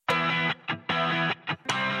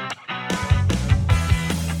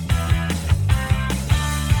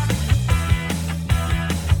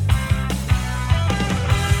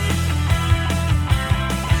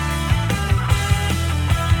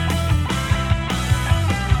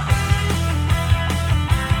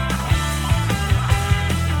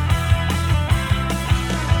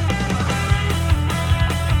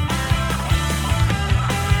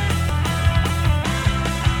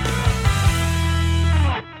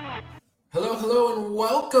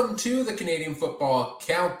welcome to the Canadian Football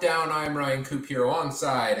Countdown. I'm Ryan Coop here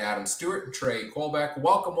alongside Adam Stewart and Trey Colbeck.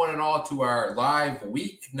 Welcome one and all to our live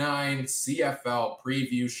Week 9 CFL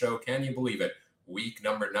preview show. Can you believe it? Week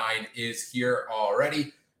number 9 is here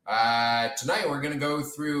already. Tonight we're going to go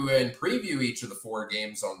through and preview each of the 4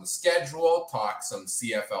 games on the schedule, talk some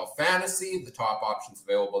CFL fantasy, the top options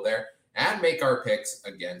available there, and make our picks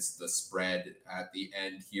against the spread at the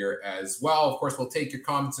end here as well. Of course, we'll take your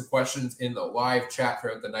comments and questions in the live chat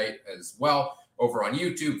throughout the night as well, over on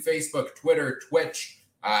YouTube, Facebook, Twitter, Twitch,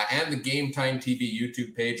 and the Game Time TV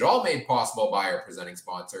YouTube page, all made possible by our presenting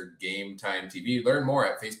sponsor, Game Time TV. Learn more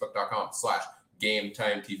at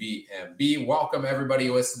facebook.com/GameTimeTVMB. Welcome everybody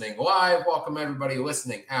listening live. Welcome everybody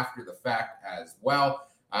listening after the fact as well.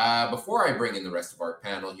 Before I bring in the rest of our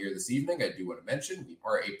panel here this evening, I do want to mention we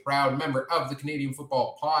are a proud member of the Canadian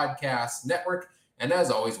Football Podcast Network. And as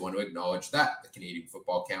always, want to acknowledge that the Canadian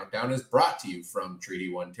Football Countdown is brought to you from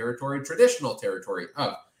Treaty 1 territory, traditional territory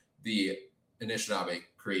of the Anishinaabe,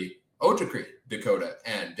 Cree, Oji-Cree, Dakota,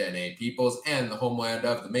 and Dene peoples, and the homeland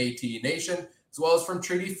of the Métis Nation, as well as from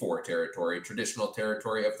Treaty 4 territory, traditional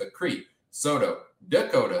territory of the Cree, Saulteaux,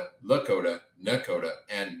 Dakota, Lakota, Nakota,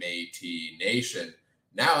 and Métis Nation.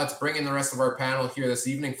 Now let's bring in the rest of our panel here this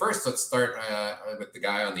evening. First, let's start with the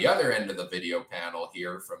guy on the other end of the video panel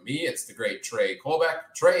here from me. It's the great Trey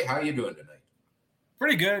Colbeck. Trey, how are you doing tonight?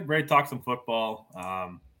 Pretty good. Ready to talk some football.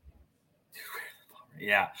 I'm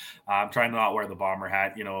trying to not wear the bomber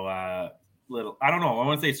hat. Little, I don't know. I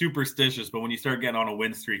want to say superstitious, but when you start getting on a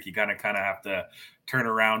win streak, you kind of have to turn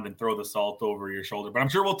around and throw the salt over your shoulder. But I'm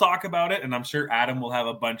sure we'll talk about it, and I'm sure Adam will have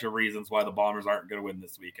a bunch of reasons why the Bombers aren't going to win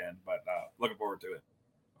this weekend. But looking forward to it.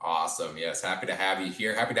 Awesome. Yes, happy to have you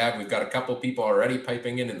here. We've got a couple people already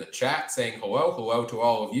piping in the chat saying hello. Hello to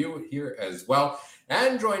all of you here as well.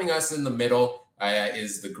 And joining us in the middle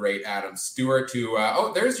is the great Adam Stewart who,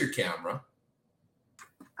 there's your camera.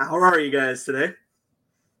 How are you guys today?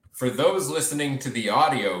 For those listening to the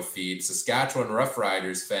audio feed, Saskatchewan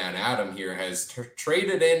Roughriders fan Adam here has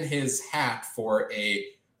traded in his hat for a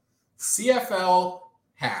CFL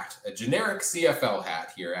hat, a generic CFL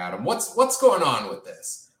hat here, Adam. What's going on with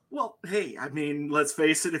this? Well, hey, I mean, let's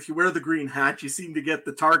face it. If you wear the green hat, you seem to get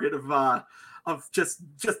the target of just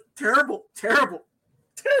terrible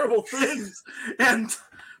things. And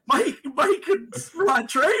Mike and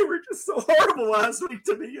Trey were just so horrible last week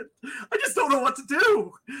to me. And I just don't know what to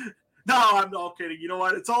do. No, I'm not kidding. You know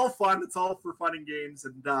what? It's all fun. It's all for fun and games.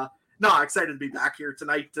 And excited to be back here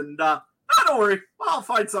tonight. And don't worry, I'll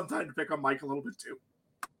find some time to pick on Mike a little bit too.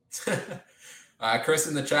 Chris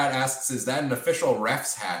in the chat asks, is that an official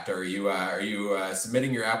ref's hat? Or are you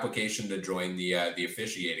submitting your application to join the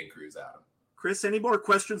officiating crews, Adam? Chris, any more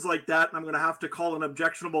questions like that, and I'm going to have to call an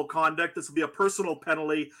objectionable conduct. This will be a personal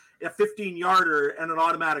penalty, a 15-yarder, and an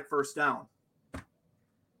automatic first down.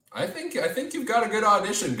 I think you've got a good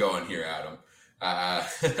audition going here, Adam.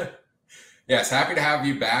 Yes, happy to have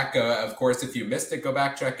you back. Of course, if you missed it, go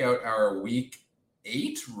back, check out our Week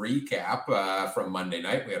 8 recap from Monday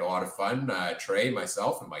night. We had a lot of fun. Trey,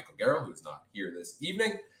 myself, and Michael Garrell, who's not here this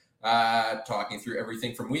evening, talking through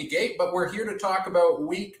everything from Week 8. But we're here to talk about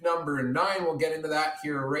Week number 9. We'll get into that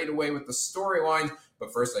here right away with the storyline.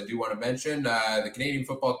 But first, I do want to mention the Canadian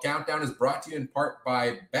Football Countdown is brought to you in part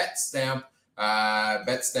by BetStamp.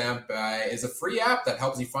 BetStamp is a free app that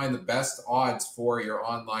helps you find the best odds for your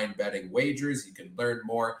online betting wagers. You can learn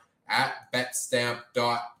more at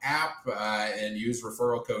betstamp.app and use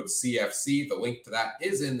referral code CFC. The link to that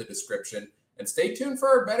is in the description. And stay tuned for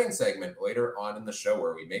our betting segment later on in the show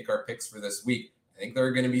where we make our picks for this week. I think there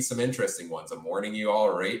are going to be some interesting ones. I'm warning you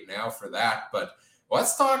all right now for that. But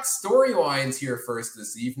let's talk storylines here first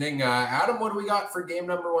this evening. Adam, what do we got for game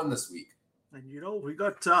number 1 this week? And, we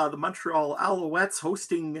got the Montreal Alouettes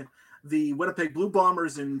hosting the Winnipeg Blue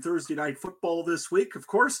Bombers in Thursday Night Football this week, of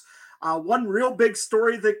course. One real big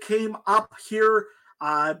story that came up here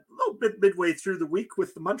a little bit midway through the week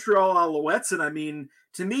with the Montreal Alouettes. And I mean,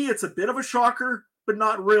 to me, it's a bit of a shocker, but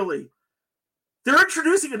not really. They're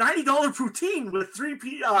introducing a $90 poutine with three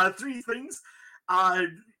things.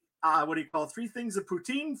 Three things of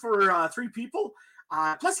poutine for 3 people.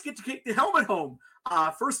 Plus you get to take the helmet home.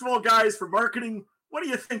 First of all, guys, for marketing, what do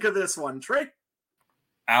you think of this one, Trey?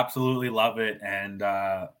 Absolutely love it. And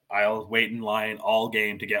I'll wait in line all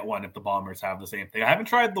game to get one if the Bombers have the same thing. I haven't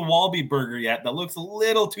tried the Wallaby burger yet. That looks a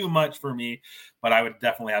little too much for me, but I would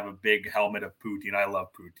definitely have a big helmet of poutine. I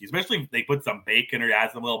love poutine, especially if they put some bacon or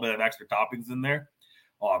add some little bit of extra toppings in there.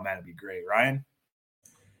 Oh, man, it'd be great. Ryan?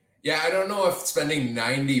 Yeah, I don't know if spending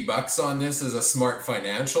 $90 on this is a smart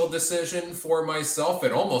financial decision for myself.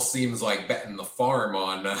 It almost seems like betting the farm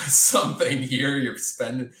on something here. You're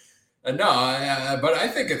spending. No, but I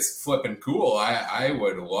think it's flipping cool. I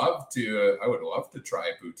would love to. I would love to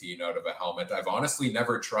try poutine out of a helmet. I've honestly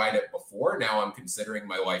never tried it before. Now I'm considering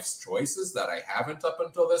my life's choices that I haven't up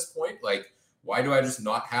until this point. Like, why do I just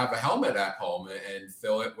not have a helmet at home and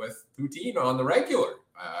fill it with poutine on the regular?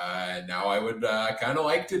 Now I would kind of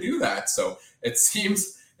like to do that. So it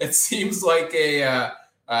seems like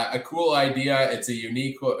a cool idea. It's a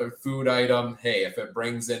unique food item. Hey, if it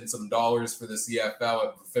brings in some dollars for the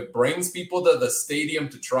CFL, if it brings people to the stadium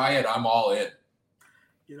to try it, I'm all in.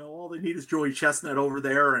 You know, all they need is Joey Chestnut over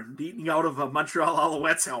there and eating out of a Montreal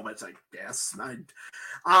Alouettes helmet, I guess.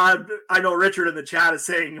 I know Richard in the chat is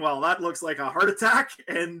saying, well, that looks like a heart attack.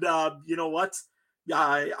 And you know what?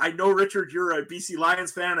 I know, Richard, you're a BC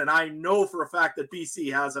Lions fan, and I know for a fact that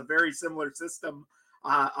BC has a very similar system,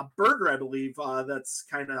 a burger, I believe, that's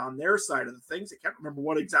kind of on their side of the things. I can't remember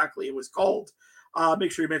what exactly it was called.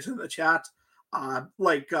 Make sure you mention in the chat.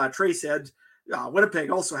 Like Trey said,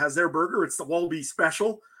 Winnipeg also has their burger. It's the Wallaby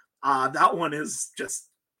Special. That one is just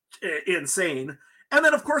insane. And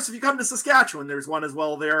then, of course, if you come to Saskatchewan, there's one as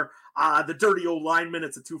well there. The Dirty Old Lineman,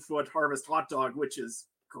 it's a 2-foot Harvest hot dog, which is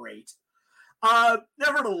great.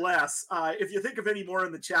 Nevertheless, if you think of any more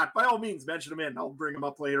in the chat, by all means, mention them in. I'll bring them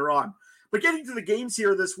up later on. But getting to the games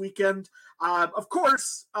here this weekend, of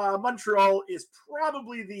course, Montreal is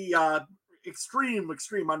probably the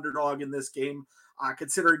extreme underdog in this game,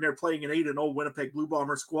 considering they're playing an 8-0 Winnipeg Blue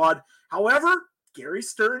Bomber squad. However, Gary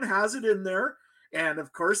Stern has it in there. And,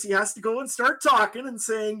 of course, he has to go and start talking and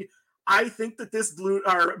saying, I think that this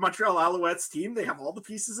Montreal Alouettes team, they have all the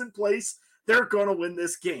pieces in place. They're going to win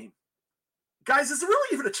this game. Guys, is there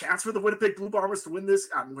really even a chance for the Winnipeg Blue Bombers to win this?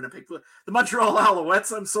 The Montreal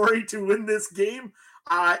Alouettes, to win this game?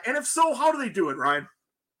 And if so, how do they do it, Ryan?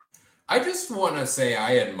 I just want to say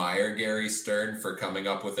I admire Gary Stern for coming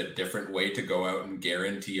up with a different way to go out and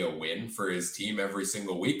guarantee a win for his team every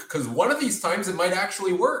single week. Because one of these times it might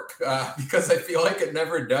actually work, because I feel like it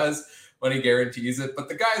never does when he guarantees it. But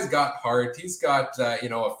the guy's got heart. He's got,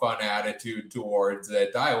 a fun attitude towards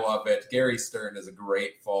it. I love it. Gary Stern is a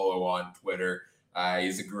great follow on Twitter.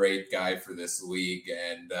 He's a great guy for this league.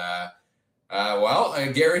 And,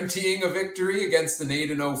 guaranteeing a victory against an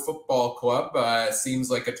 8-0 football club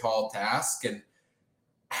seems like a tall task. And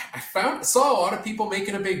I saw a lot of people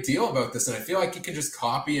making a big deal about this, and I feel like you can just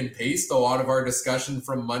copy and paste a lot of our discussion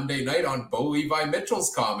from Monday night on Bo Levi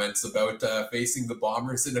Mitchell's comments about facing the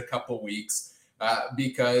Bombers in a couple weeks.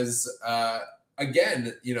 Because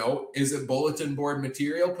again, is it bulletin board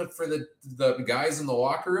material put for the guys in the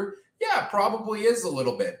locker room? Yeah, probably is a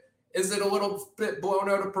little bit. Is it a little bit blown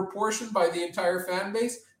out of proportion by the entire fan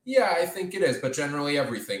base? Yeah, I think it is. But generally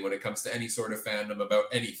everything when it comes to any sort of fandom about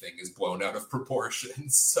anything is blown out of proportion.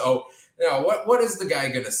 So, what is the guy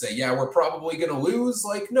going to say? Yeah, we're probably going to lose.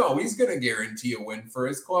 Like, no, he's going to guarantee a win for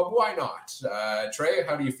his club. Why not? Trey,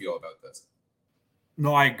 how do you feel about this?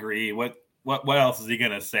 No, I agree. What else is he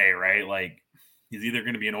going to say, right? Like, he's either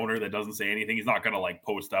going to be an owner that doesn't say anything. He's not going to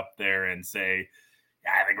post up there and say,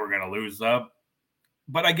 yeah, I think we're going to lose up.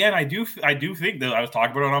 But again, I do think that I was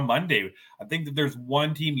talking about it on Monday. I think that there's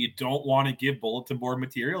one team you don't want to give bulletin board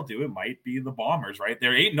material to. It might be the Bombers, right?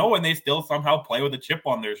 They're 8-0 and they still somehow play with a chip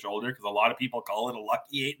on their shoulder because a lot of people call it a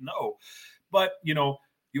lucky 8-0. But,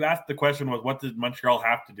 you asked the question was, what did Montreal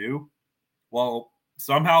have to do? Well,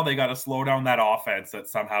 somehow they got to slow down that offense that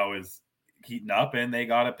somehow is heating up, and they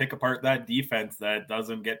got to pick apart that defense that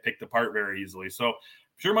doesn't get picked apart very easily. So,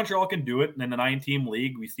 sure, Montreal can do it. And in the 9-team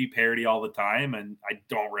league, we see parity all the time. And I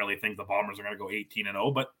don't really think the Bombers are going to go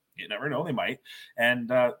 18-0, but you never know, they might.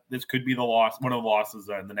 And this could be one of the losses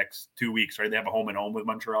in the next 2 weeks, right? They have a home and home with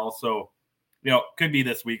Montreal. So, could be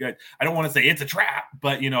this week. I don't want to say it's a trap,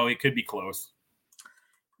 but, it could be close.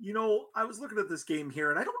 I was looking at this game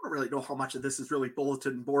here, and I don't really know how much of this is really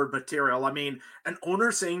bulletin board material. I mean, an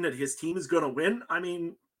owner saying that his team is going to win. I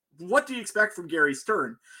mean, what do you expect from Gary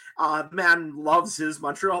Stern? Man loves his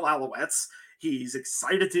Montreal Alouettes. He's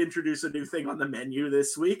excited to introduce a new thing on the menu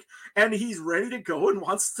this week, and he's ready to go and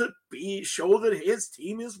wants to show that his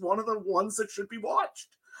team is one of the ones that should be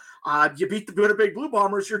watched. You beat the Winnipeg Blue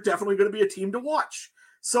Bombers, you're definitely going to be a team to watch.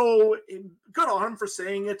 So good on him for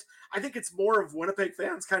saying it. I think it's more of Winnipeg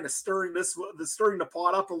fans kind of stirring the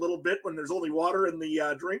pot up a little bit when there's only water in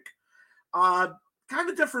the drink. Kind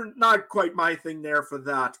of different, not quite my thing there for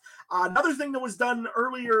that. Another thing that was done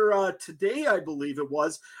earlier today, I believe it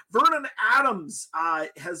was, Vernon Adams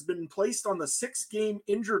has been placed on the 6-game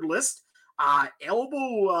injured list.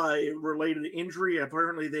 elbow related injury.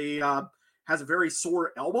 Apparently, they has a very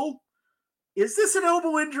sore elbow. Is this an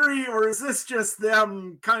elbow injury, or is this just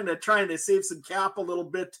them kind of trying to save some cap a little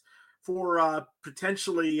bit for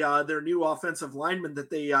potentially their new offensive lineman that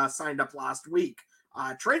they signed up last week?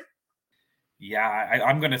 Trey? Yeah,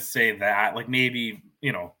 I'm going to say that. Like, maybe,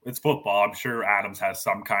 it's football. I'm sure Adams has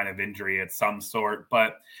some kind of injury at some sort,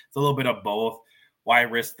 but it's a little bit of both. Why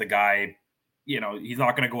risk the guy? He's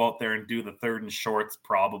not going to go out there and do the third and shorts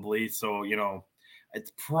probably. So,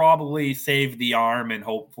 it's probably save the arm and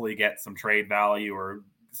hopefully get some trade value or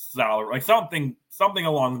salary, like something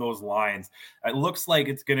along those lines. It looks like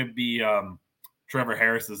it's going to be Trevor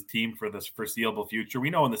Harris's team for this foreseeable future. We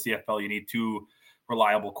know in the CFL you need two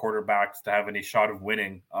reliable quarterbacks to have any shot of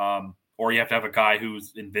winning, or you have to have a guy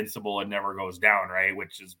who's invincible and never goes down, right?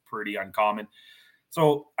 Which is pretty uncommon.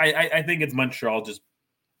 So I think it's Montreal just.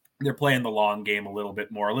 They're playing the long game a little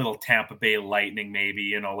bit more, a little Tampa Bay Lightning,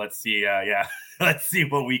 maybe, let's see. Let's see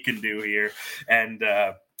what we can do here. And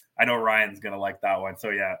I know Ryan's going to like that one.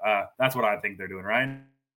 So that's what I think they're doing. Ryan.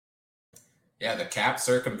 Yeah, the cap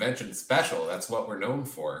circumvention special. That's what we're known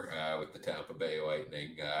for with the Tampa Bay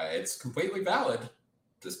Lightning. It's completely valid,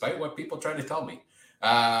 despite what people try to tell me.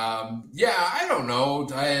 I don't know.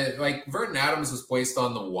 Vernon Adams was placed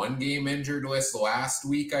on the 1-game injured list last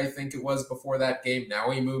week, I think it was, before that game. Now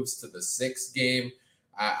he moves to the 6th game.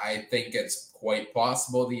 I think it's quite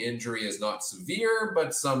possible the injury is not severe,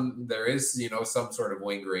 but there is, some sort of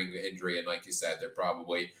lingering injury. And like you said, they're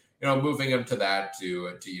probably, moving him to that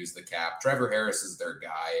to use the cap. Trevor Harris is their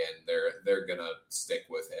guy, and they're going to stick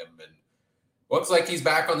with him. And looks like he's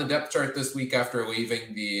back on the depth chart this week after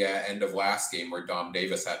leaving the end of last game where Dom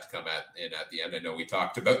Davis had to come in at the end. I know we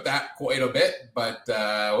talked about that quite a bit, but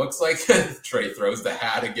looks like Trey throws the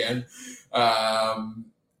hat again.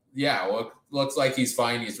 Looks like he's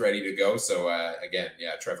fine. He's ready to go. So,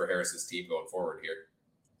 Trevor Harris's team going forward here.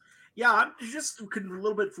 Yeah, I'm just a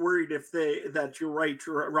little bit worried that you're right,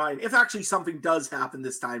 Ryan. If actually something does happen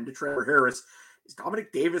this time to Trevor Harris, is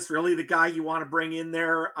Dominic Davis really the guy you want to bring in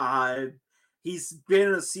there? He's been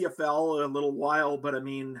in the CFL a little while, but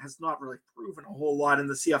has not really proven a whole lot in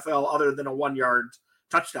the CFL other than a 1-yard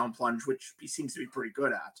touchdown plunge, which he seems to be pretty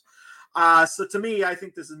good at. So to me, I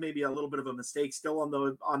think this is maybe a little bit of a mistake still on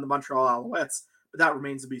the Montreal Alouettes, but that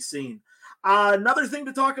remains to be seen. Another thing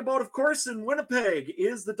to talk about, of course, in Winnipeg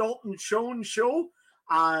is the Dalton Schoen show.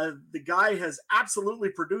 The guy has absolutely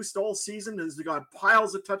produced all season. Has got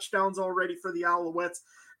piles of touchdowns already for the Alouettes.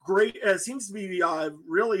 Great. Seems to be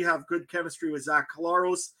really have good chemistry with Zach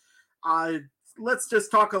Collaros. Let's just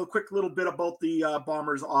talk a quick little bit about the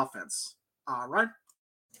Bombers offense. Ryan?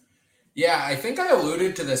 Yeah, I think I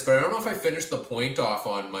alluded to this, but I don't know if I finished the point off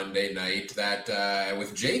on Monday night that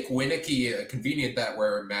with Jake Wieneke, convenient that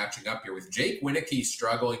we're matching up here, with Jake Wieneke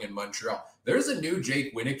struggling in Montreal, there's a new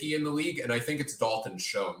Jake Wieneke in the league, and I think it's Dalton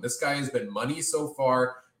Schoen. This guy has been money so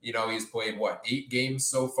far. He's played, 8 games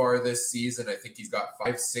so far this season. I think he's got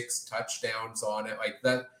 5-6 touchdowns on it like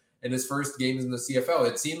that in his first games in the CFL.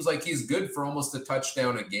 It seems like he's good for almost a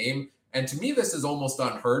touchdown a game. And to me, this is almost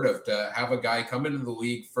unheard of to have a guy come into the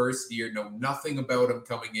league first year, know nothing about him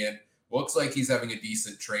coming in. Looks like he's having a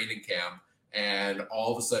decent training camp. And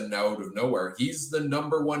all of a sudden, out of nowhere, he's the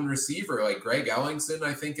number 1 receiver. Like Greg Ellingson,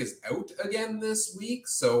 I think, is out again this week.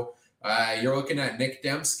 So you're looking at Nick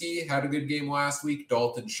Dembski, had a good game last week.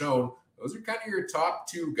 Dalton Schoen. Those are kind of your top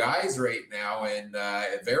 2 guys right now, and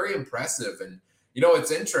very impressive. And,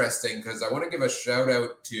 it's interesting because I want to give a shout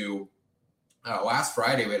out to last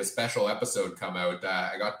Friday. We had a special episode come out.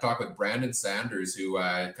 I got to talk with Brandon Sanders, who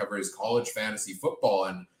covers college fantasy football.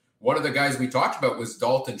 And one of the guys we talked about was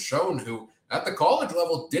Dalton Schoen, who at the college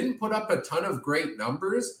level didn't put up a ton of great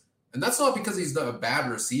numbers. And that's not because he's a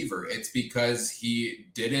bad receiver. It's because he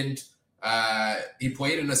didn't he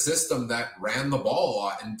played in a system that ran the ball a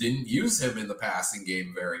lot and didn't use him in the passing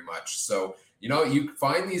game very much. So, you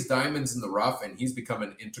find these diamonds in the rough, and he's become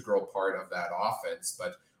an integral part of that offense.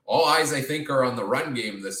 But all eyes, I think, are on the run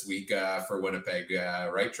game this week for Winnipeg.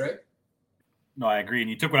 Right, Trey? No, I agree. And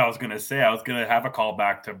you took what I was going to say. I was going to have a call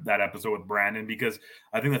back to that episode with Brandon, because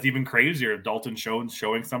I think that's even crazier. Dalton Schoen's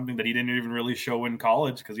showing something that he didn't even really show in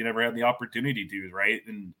college because he never had the opportunity to, right?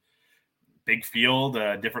 And big field,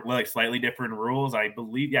 different, slightly different rules. I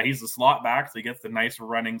believe, he's the slot back, so he gets the nice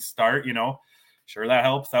running start. Sure, that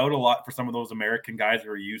helps out a lot for some of those American guys who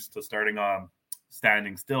are used to starting on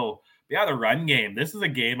standing still. But the run game. This is a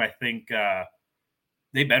game I think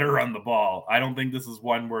they better run the ball. I don't think this is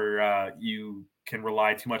one where you can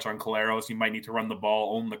rely too much on Collaros. You might need to run the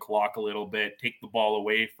ball, own the clock a little bit, take the ball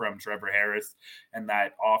away from Trevor Harris and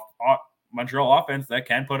that Montreal offense that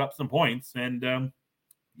can put up some points. And I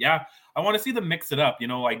want to see them mix it up.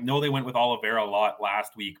 I know they went with Oliveira a lot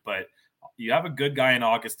last week, but you have a good guy in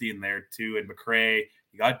Augustine there too, and McRae.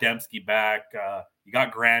 You got Dembski back. You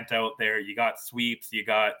got Grant out there. You got sweeps. You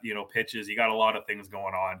got pitches. You got a lot of things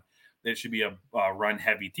going on. It should be a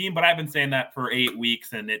run-heavy team. But I've been saying that for 8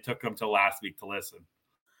 weeks, and it took them till last week to listen.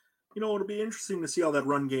 It'll be interesting to see how that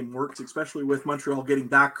run game works, especially with Montreal getting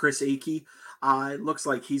back Chris Akey. It looks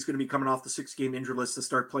like he's going to be coming off the 6-game injured list to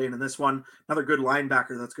start playing in this one. Another good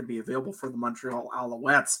linebacker that's going to be available for the Montreal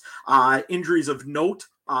Alouettes. Injuries of note,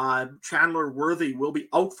 Chandler Worthy will be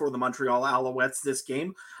out for the Montreal Alouettes this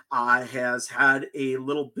game. Has had a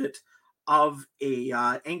little bit of a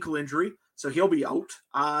ankle injury, so he'll be out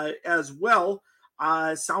as well.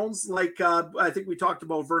 Sounds like, I think we talked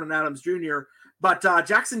about Vernon Adams Jr., but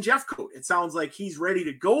Jackson Jeffcoat, it sounds like he's ready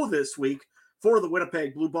to go this week for the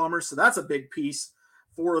Winnipeg Blue Bombers. So that's a big piece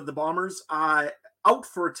for the Bombers. Out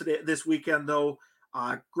for this weekend, though,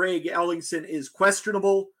 Greg Ellingson is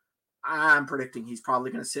questionable. I'm predicting he's probably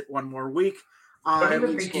going to sit one more week. I don't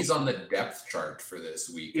even think he's on the depth chart for this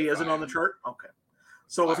week. He isn't on the chart? Okay.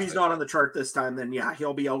 So if he's not on the chart this time, then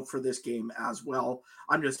he'll be out for this game as well.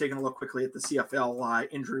 I'm just taking a look quickly at the CFL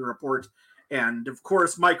injury report. And, of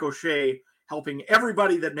course, Mike O'Shea, helping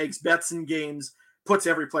everybody that makes bets in games, puts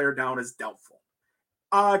every player down as doubtful.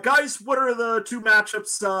 Guys, what are the two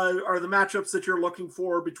matchups, are the matchups that you're looking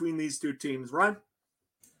for between these two teams, Ryan?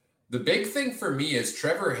 The big thing for me is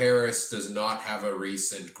Trevor Harris does not have a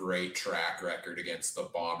recent great track record against the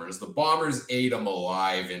Bombers. The Bombers ate him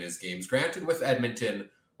alive in his games, granted with Edmonton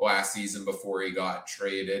last season before he got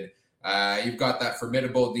traded. You've got that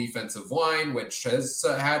formidable defensive line, which has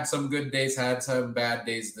had some good days, had some bad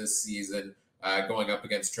days this season. Going up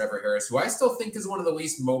against Trevor Harris, who I still think is one of the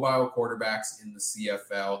least mobile quarterbacks in the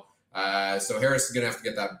CFL. So Harris is going to have to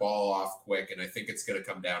get that ball off quick, and I think it's going to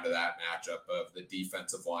come down to that matchup of the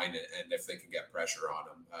defensive line and if they can get pressure on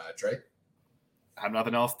him. Trey? I have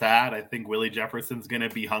nothing else to add. I think Willie Jefferson's going to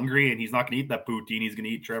be hungry, and he's not going to eat that poutine. He's going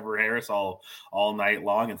to eat Trevor Harris all night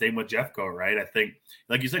long, and same with Jeffcoat, right? I think,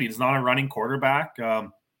 like you said, he's not a running quarterback.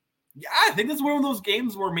 I think this is one of those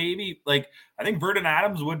games where maybe, I think Vernon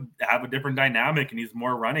Adams would have a different dynamic, and he's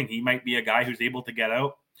more running. He might be a guy who's able to get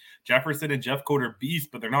out. Jefferson and Jeffcoat are beasts,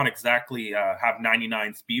 but they're not exactly have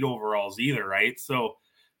 99 speed overalls either, right? So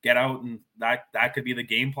get out, and that could be the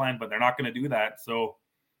game plan, but they're not going to do that. So,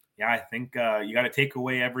 I think you got to take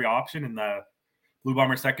away every option, and the Blue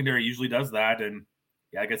Bomber secondary usually does that. And,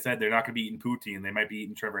 like I said, they're not going to be eating poutine. They might be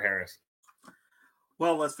eating Trevor Harris.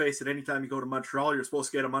 Well, let's face it, anytime you go to Montreal, you're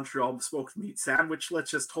supposed to get a Montreal smoked meat sandwich. Let's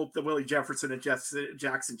just hope that Willie Jefferson and Jackson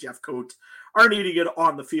Jeffcoat aren't eating it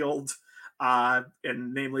on the field, and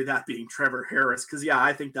namely that being Trevor Harris, because,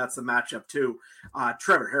 I think that's the matchup too.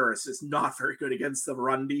 Trevor Harris is not very good against the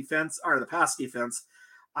run defense, or the pass defense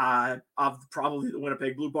of probably the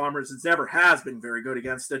Winnipeg Blue Bombers. It never has been very good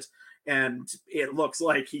against it, and it looks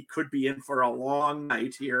like he could be in for a long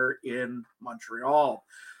night here in Montreal.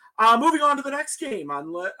 Moving on to the next game,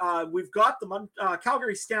 we've got the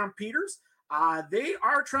Calgary Stampeders. They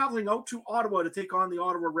are traveling out to Ottawa to take on the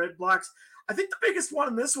Ottawa Red Blacks. I think the biggest one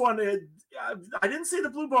in this one, I didn't say the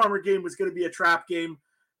Blue Bomber game was going to be a trap game.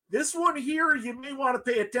 This one here, you may want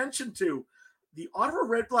to pay attention to. The Ottawa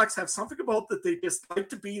Red Blacks have something about that they just like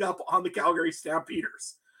to beat up on the Calgary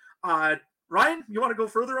Stampeders. Ryan, you want to go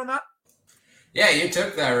further on that? Yeah, you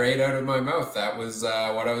took that right out of my mouth. That was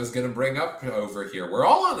what I was going to bring up over here.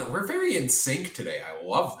 We're very in sync today. I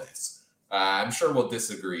love this. I'm sure we'll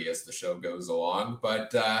disagree as the show goes along,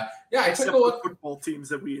 but I took a look. Football teams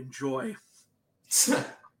that we enjoy.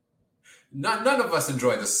 None of us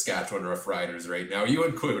enjoy the Saskatchewan Roughriders right now. You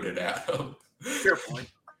included, Adam. Fair point.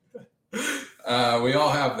 We all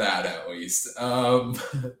have that at least.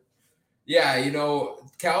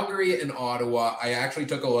 Calgary and Ottawa, I actually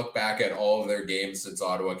took a look back at all of their games since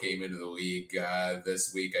Ottawa came into the league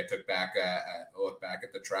this week. I took a look back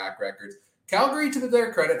at the track records. Calgary, to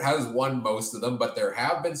their credit, has won most of them, but there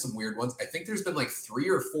have been some weird ones. I think there's been 3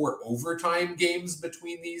 or 4 overtime games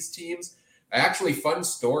between these teams. Actually, fun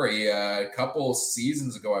story, a couple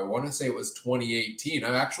seasons ago, I want to say it was 2018.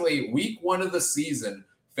 I'm actually, week 1 of the season,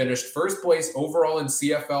 finished first place overall in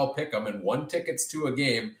CFL Pick'em and won tickets to a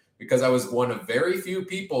game because I was one of very few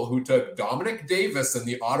people who took Dominic Davis and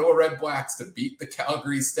the Ottawa Red Blacks to beat the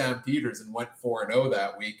Calgary Stampeders and went 4-0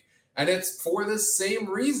 that week. And it's for the same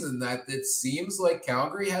reason that it seems like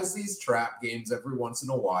Calgary has these trap games every once in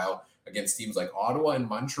a while against teams like Ottawa and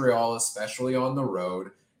Montreal, especially on the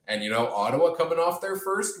road. And, Ottawa coming off their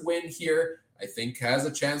first win here, I think has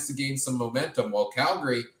a chance to gain some momentum, while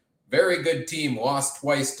Calgary, very good team, lost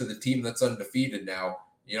twice to the team that's undefeated now.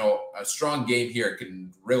 A strong game here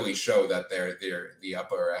can really show that they're the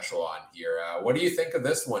upper echelon here. What do you think of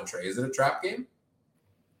this one, Trey? Is it a trap game?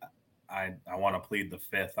 I want to plead the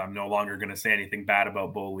fifth. I'm no longer going to say anything bad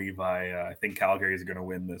about Bo Levi. I think Calgary is going to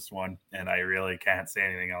win this one, and I really can't say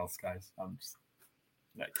anything else, guys. I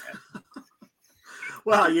can't.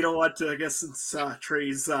 Well, you know what? I guess since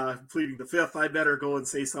Trey's pleading the fifth, I better go and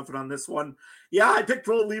say something on this one. Yeah, I picked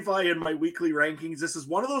Bo Levi in my weekly rankings. This is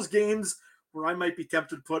one of those games where I might be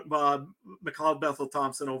tempted to put McLeod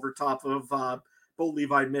Bethel-Thompson over top of Bo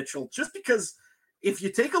Levi Mitchell, just because if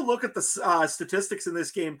you take a look at the statistics in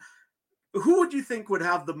this game, who would you think would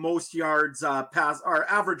have the most yards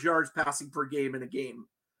average yards passing per game in a game?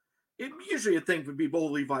 Usually you'd think would be Bo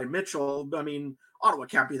Levi Mitchell. I mean, Ottawa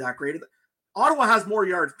can't be that great. Ottawa has more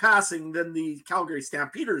yards passing than the Calgary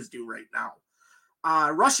Stampeders do right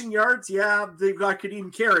now. Rushing yards, yeah, they've got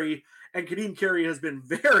Kadeem Carey, and Kadeem Carey has been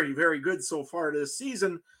very, very good so far this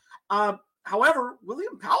season. However,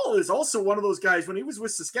 William Powell is also one of those guys, when he was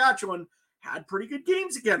with Saskatchewan, had pretty good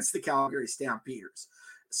games against the Calgary Stampeders.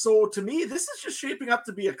 So to me, this is just shaping up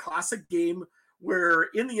to be a classic game where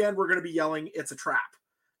in the end, we're going to be yelling, it's a trap.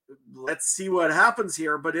 Let's see what happens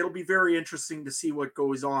here, but it'll be very interesting to see what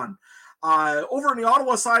goes on. Over in the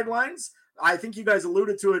Ottawa sidelines, I think you guys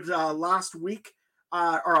alluded to it last week,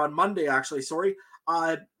 or on Monday, actually, sorry.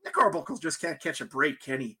 Nick Arbuckle just can't catch a break,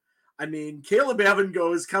 can he? I mean, Caleb Evan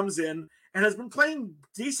comes in and has been playing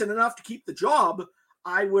decent enough to keep the job.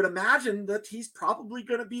 I would imagine that he's probably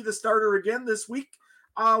going to be the starter again this week.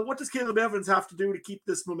 What does Caleb Evans have to do to keep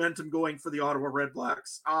this momentum going for the Ottawa Red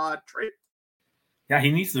Blacks? Trey? Yeah, he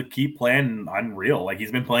needs to keep playing unreal. Like,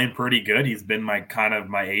 he's been playing pretty good. He's been my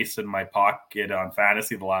ace in my pocket on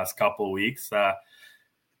fantasy the last couple of weeks.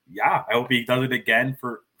 Yeah, I hope he does it again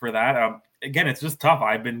for that. Again, it's just tough.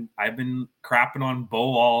 I've been crapping on Bo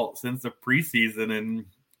all since the preseason, and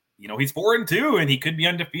he's 4-2, and he could be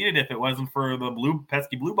undefeated if it wasn't for the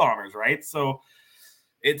pesky Blue Bombers, right? So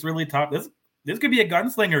it's really tough. This could be a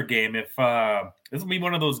gunslinger game. If this will be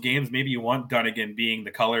one of those games, maybe you want Dunnigan being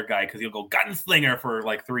the color guy because he'll go gunslinger for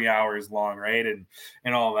like 3 hours long, right? And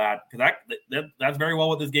all that. Because that's very well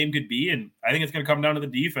what this game could be. And I think it's going to come down to the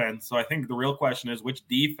defense. So I think the real question is which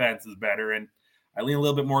defense is better. And I lean a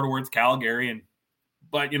little bit more towards Calgary.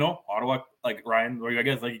 But Ottawa, like Ryan, or I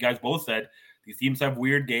guess like you guys both said, these teams have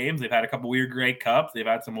weird games. They've had a couple weird Grey Cups. They've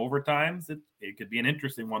had some overtimes. It could be an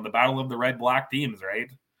interesting one. The battle of the red-black teams,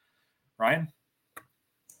 right? Ryan?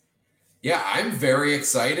 Yeah, I'm very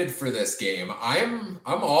excited for this game. I'm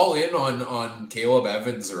all in on Caleb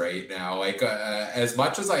Evans right now. Like as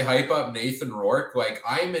much as I hype up Nathan Rourke, like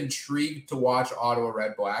I'm intrigued to watch Ottawa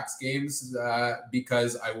Red Blacks games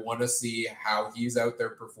because I want to see how he's out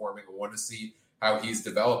there performing. I want to see how he's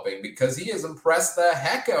developing because he has impressed the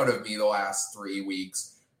heck out of me the last 3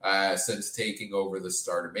 weeks since taking over the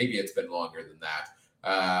starter. Maybe it's been longer than that.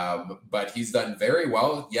 But he's done very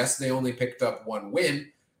well. Yes, they only picked up 1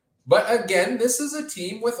 win. But again, this is a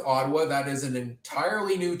team with Ottawa that is an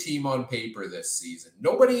entirely new team on paper this season.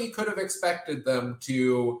 Nobody could have expected them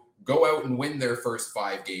to go out and win their first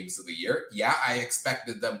 5 games of the year. Yeah, I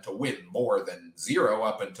expected them to win more than 0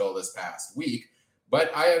 up until this past week.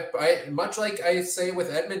 But I much like I say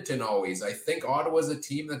with Edmonton always, I think Ottawa's a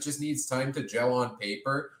team that just needs time to gel on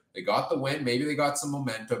paper. They got the win. Maybe they got some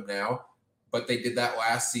momentum now. But they did that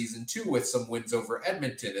last season too with some wins over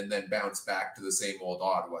Edmonton and then bounced back to the same old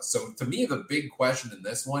Ottawa. So to me, the big question in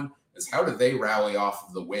this one is how do they rally off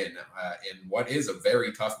of the win in what is a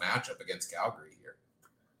very tough matchup against Calgary here?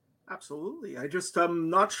 Absolutely. I'm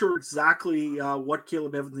not sure exactly what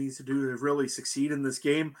Caleb Evans needs to do to really succeed in this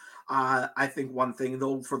game. I think one thing,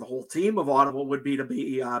 though, for the whole team of Ottawa would be to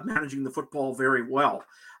be managing the football very well.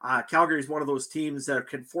 Calgary is one of those teams that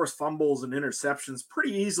can force fumbles and interceptions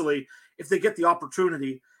pretty easily if they get the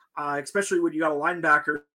opportunity, especially when you got a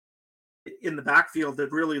linebacker in the backfield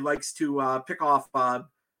that really likes to pick off a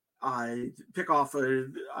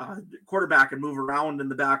quarterback and move around in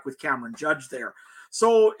the back with Cameron Judge there.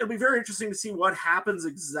 So it'll be very interesting to see what happens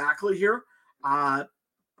exactly here. With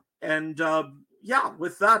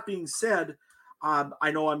that being said,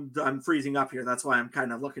 I know I'm freezing up here. That's why I'm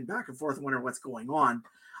kind of looking back and forth and wondering what's going on.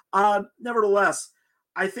 Nevertheless,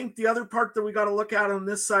 I think the other part that we got to look at on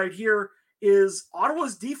this side here is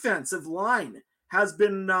Ottawa's defensive line has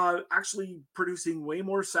been actually producing way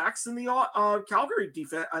more sacks than the Calgary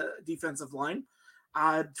defensive line.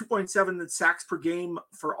 2.7 sacks per game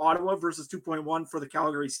for Ottawa versus 2.1 for the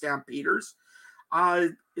Calgary Stampeders.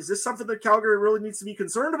 Is this something that Calgary really needs to be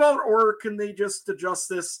concerned about, or can they just adjust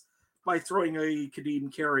this by throwing a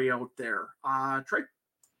Kadeem Carey out there? Trey?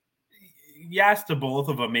 yes to both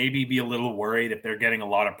of them. Maybe be a little worried if they're getting a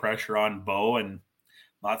lot of pressure on Bo, and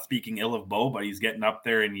not speaking ill of Bo, but he's getting up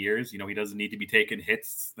there in years. He doesn't need to be taking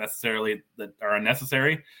hits necessarily that are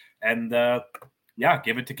unnecessary. And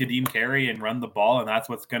give it to Kadeem Carey and run the ball, and that's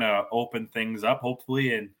what's going to open things up,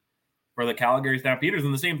 hopefully, and for the Calgary Stampeders.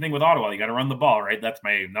 And the same thing with Ottawa. You got to run the ball, right? That's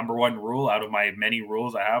my number one rule out of my many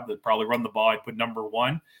rules I have. That probably run the ball. I put number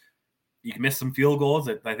one. You can miss some field goals.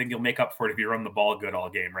 I think you'll make up for it if you run the ball good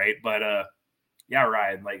all game, right? But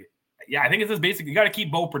Ryan, I think it's just basic. You got to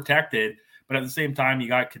keep Bo protected, but at the same time, you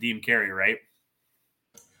got Kadeem Carey, right?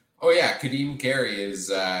 Oh, yeah, Kadeem Carey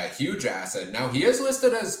is a huge asset. Now, he is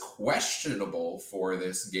listed as questionable for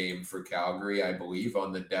this game for Calgary, I believe,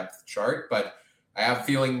 on the depth chart, but I have a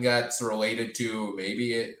feeling that's related to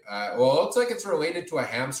it looks like it's related to a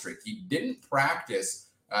hamstring. He didn't practice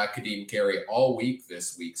Kadeem Carey all week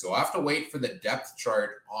this week, so I'll have to wait for the depth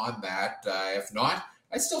chart on that. If not,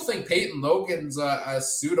 I still think Peyton Logan's a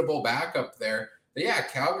suitable backup there. But yeah,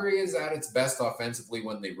 Calgary is at its best offensively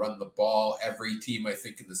when they run the ball. Every team, I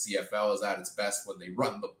think, in the CFL is at its best when they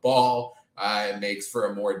run the ball. It makes for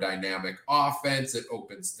a more dynamic offense. It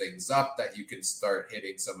opens things up that you can start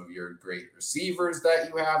hitting some of your great receivers that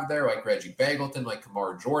you have there, like Reggie Bagleton, like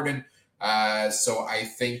Kamar Jordan. So I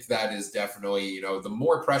think that is definitely, the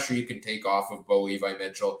more pressure you can take off of Bo Levi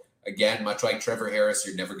Mitchell. Again, much like Trevor Harris,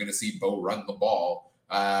 you're never going to see Bo run the ball.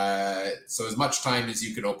 So as much time as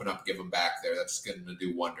you can open up, give them back there. That's just going to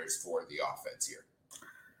do wonders for the offense here.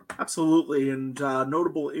 Absolutely, and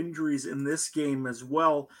notable injuries in this game as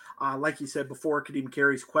well. Like you said before, Kadeem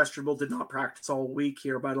Carey's questionable, did not practice all week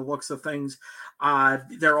here by the looks of things.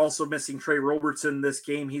 They're also missing Trey Robertson this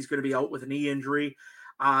game. He's going to be out with a knee injury.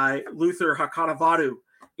 Luther Hakatavadu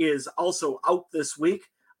is also out this week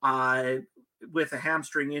with a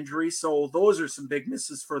hamstring injury. So those are some big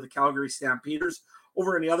misses for the Calgary Stampeders.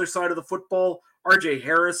 Over on the other side of the football, RJ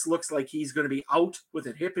Harris looks like he's going to be out with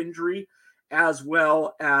a hip injury, as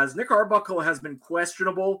well as Nick Arbuckle has been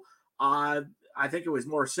questionable. I think it was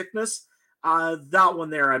more sickness. That one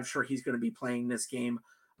there, I'm sure he's going to be playing this game.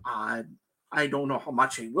 I don't know how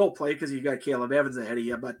much he will play because you got Caleb Evans ahead of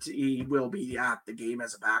you, but he will be at the game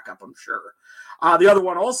as a backup, I'm sure. The other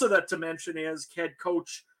one also that to mention is head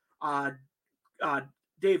coach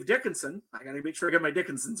Dave Dickinson. I got to make sure I get my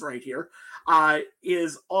Dickinsons right here.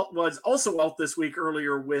 Was also out this week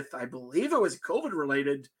earlier with, I believe it was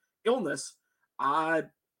COVID-related illness.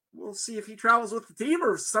 We'll see if he travels with the team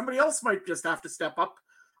or if somebody else might just have to step up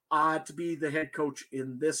to be the head coach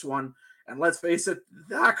in this one. And let's face it,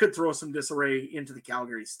 that could throw some disarray into the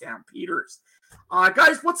Calgary Stampeders.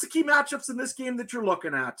 Guys, what's the key matchups in this game that you're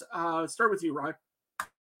looking at? Start with you, Ryan.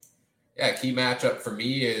 Yeah, key matchup for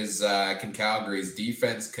me is can Calgary's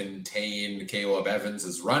defense contain Caleb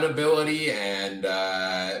Evans' run ability? And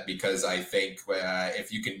because I think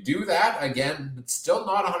if you can do that, again, it's still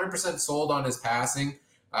not 100% sold on his passing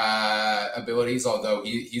abilities, although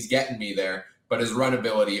he's getting me there. But his run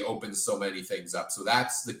ability opens so many things up. So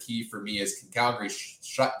that's the key for me is can Calgary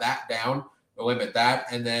shut that down, limit that?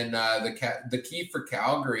 And then the key for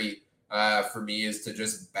Calgary for me is to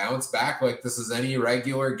just bounce back like this is any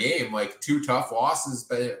regular game, like 2 tough losses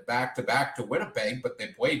back to back to Winnipeg, but they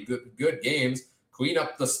played good games. Clean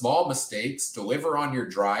up the small mistakes, deliver on your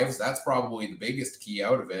drives. That's probably the biggest key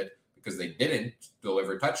out of it because they didn't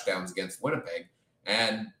deliver touchdowns against Winnipeg.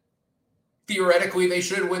 And theoretically, they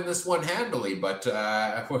should win this one handily, but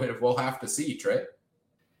we'll have to see, Trey.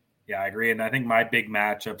 Yeah, I agree. And I think my big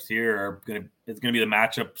matchups here are going to be the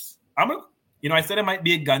matchups. I said it might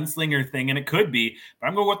be a gunslinger thing, and it could be, but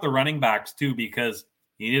I'm going with the running backs too, because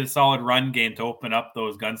you need a solid run game to open up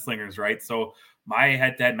those gunslingers, right? So my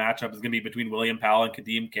head-to-head matchup is going to be between William Powell and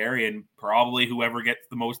Kadeem Carey, and probably whoever gets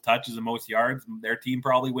the most touches and most yards, their team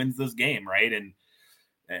probably wins this game, right? And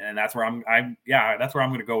that's where that's where I'm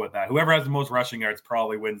going to go with that. Whoever has the most rushing yards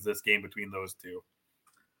probably wins this game between those two.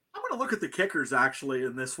 I'm going to look at the kickers actually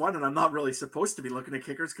in this one, and I'm not really supposed to be looking at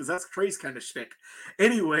kickers because that's Trey's kind of shtick.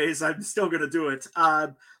 Anyways, I'm still going to do it.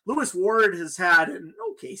 Lewis Ward has had an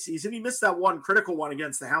okay season. He missed that one critical one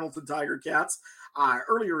against the Hamilton Tiger Cats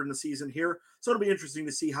earlier in the season here, so it'll be interesting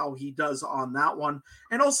to see how he does on that one.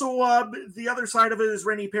 And also the other side of it is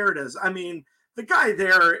Rennie Paredes. I mean, the guy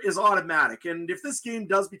there is automatic, and if this game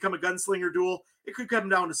does become a gunslinger duel, it could come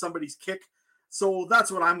down to somebody's kick. So that's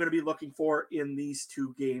what I'm going to be looking for in these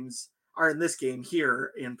two games, or in this game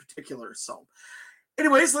here in particular. So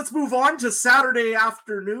anyways, let's move on to Saturday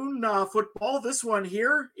afternoon football. This one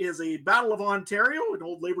here is a Battle of Ontario, an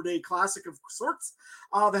old Labor Day classic of sorts.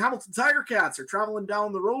 The Hamilton Tiger Cats are traveling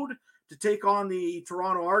down the road to take on the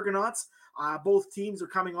Toronto Argonauts. Both teams are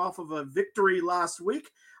coming off of a victory last week.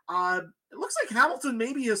 It looks like Hamilton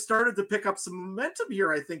maybe has started to pick up some momentum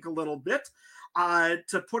here, I think, a little bit.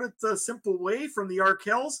 To put it the simple way from the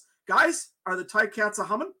Arkells, guys, are the Ticats a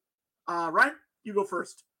humming? Ryan, you go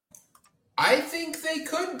first. I think they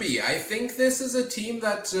could be. I think this is a team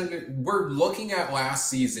that we're looking at last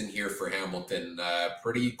season here for Hamilton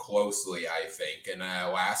pretty closely, I think. And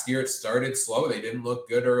last year it started slow. They didn't look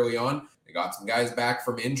good early on. They got some guys back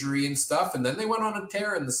from injury and stuff. And then they went on a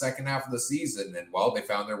tear in the second half of the season. And, well, they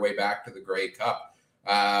found their way back to the Grey Cup.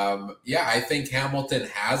 I think Hamilton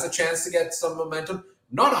has a chance to get some momentum.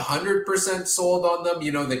 Not 100% sold on them.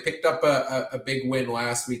 You know, they picked up a big win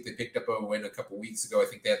last week. They picked up a win a couple weeks ago. I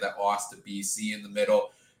think they had that loss to BC in the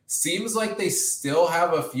middle. Seems like they still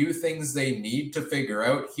have a few things they need to figure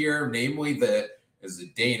out here. Namely, is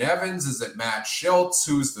it Dane Evans? Is it Matt Schultz?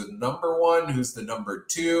 Who's the number one? Who's the number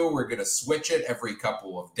two? We're going to switch it every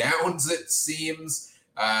couple of downs, it seems.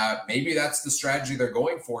 Maybe that's the strategy they're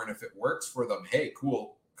going for. And if it works for them, hey,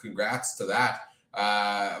 cool. Congrats to that.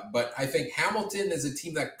 But I think Hamilton is a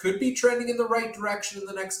team that could be trending in the right direction in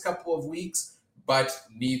the next couple of weeks, but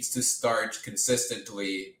needs to start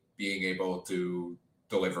consistently being able to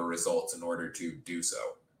deliver results in order to do so.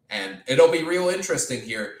 And it'll be real interesting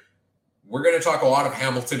here. We're going to talk a lot of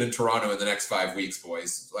Hamilton and Toronto in the next 5 weeks,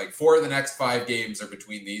 boys. Like 4 of the next 5 games are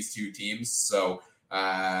between these two teams. So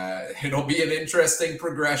it'll be an interesting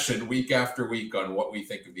progression week after week on what we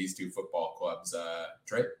think of these two football clubs.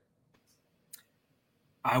 Trey?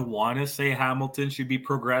 I want to say Hamilton should be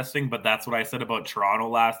progressing, but that's what I said about Toronto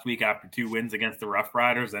last week after 2 wins against the Rough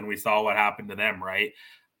Riders, and we saw what happened to them, right?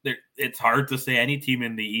 It's hard to say any team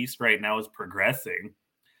in the East right now is progressing.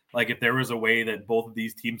 Like, if there was a way that both of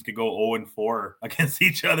these teams could go 0-4 against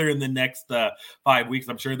each other in the next 5 weeks,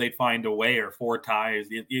 I'm sure they'd find a way, or 4 ties.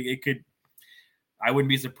 It could. I wouldn't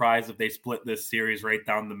be surprised if they split this series right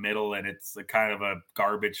down the middle and it's a kind of a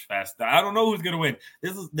garbage fest. I don't know who's going to win.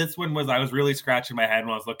 This one I was really scratching my head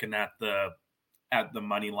when I was looking at the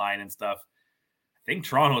money line and stuff. I think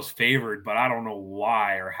Toronto's favored, but I don't know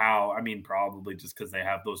why or how. I mean, probably just because they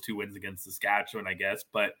have those 2 wins against Saskatchewan, I guess.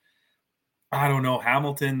 But I don't know.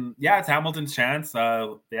 Hamilton, it's Hamilton's chance.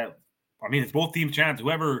 I mean, it's both teams' chance.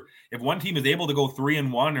 If one team is able to go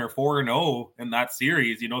 3-1 or 4-0 in that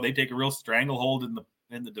series, they take a real stranglehold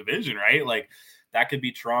in the division, right? Like, that could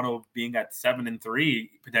be Toronto being at 7-3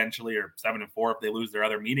 potentially, or 7-4 if they lose their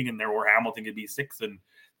other meeting in there, or Hamilton could be 6 and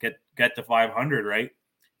get to 500, right?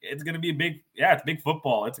 It's going to be it's big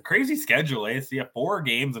football. It's a crazy schedule, eh? So you have 4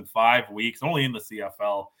 games in 5 weeks, only in the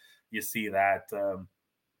CFL you see that.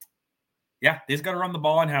 They just got to run the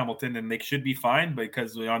ball in Hamilton, and they should be fine,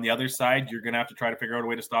 because on the other side, you're going to have to try to figure out a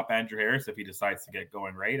way to stop Andrew Harris if he decides to get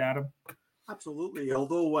going, right, Adam? Absolutely.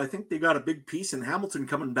 Although I think they got a big piece in Hamilton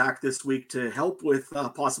coming back this week to help with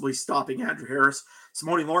possibly stopping Andrew Harris.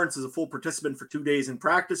 Simone Lawrence is a full participant for 2 days in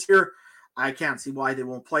practice here. I can't see why they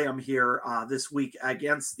won't play him here this week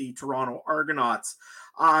against the Toronto Argonauts.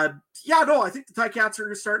 I think the Ticats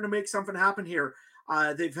are starting to make something happen here.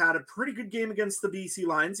 They've had a pretty good game against the BC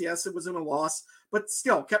Lions. Yes, it was in a loss, but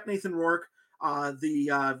still kept Nathan Rourke,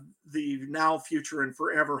 the now future and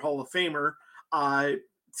forever Hall of Famer,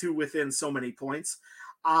 to within so many points.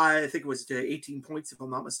 I think it was 18 points, if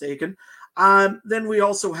I'm not mistaken. Then we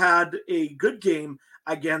also had a good game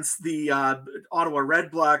against the Ottawa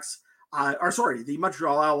Redblacks, the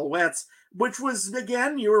Montreal Alouettes, which was,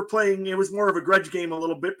 again, you were playing, it was more of a grudge game a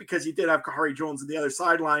little bit because you did have Kahari Jones on the other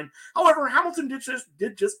sideline. However, Hamilton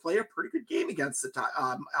did just play a pretty good game against the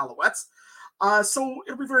Alouettes. So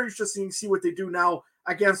it'll be very interesting to see what they do now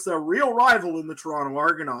against a real rival in the Toronto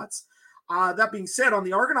Argonauts. That being said, on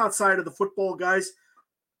the Argonaut side of the football, guys,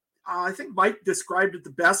 I think Mike described it the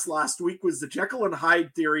best last week, was the Jekyll and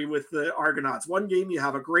Hyde theory with the Argonauts. One game you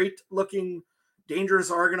have a great-looking, dangerous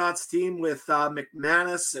Argonauts team with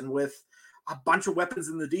McManus and with a bunch of weapons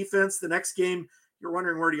in the defense. The next game, you're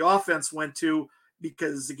wondering where the offense went to,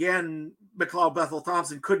 because, again, McLeod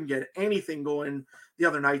Bethel-Thompson couldn't get anything going the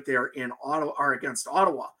other night there in Ottawa, or against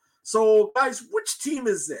Ottawa. So, guys, which team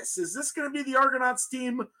is this? Is this going to be the Argonauts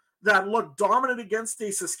team that looked dominant against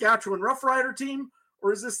a Saskatchewan Rough Rider team,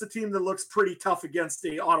 or is this the team that looks pretty tough against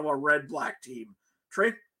the Ottawa Red Black team?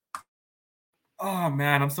 Trey? Oh,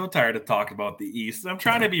 man, I'm so tired of talking about the East. I'm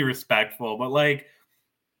trying to be respectful, but, like,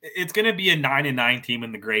 it's going to be a 9-9 team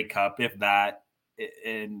in the Grey Cup, if that.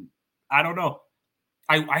 And I don't know.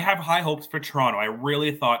 I have high hopes for Toronto. I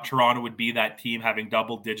really thought Toronto would be that team having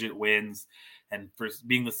double-digit wins and for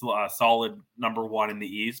being the solid number 1 in the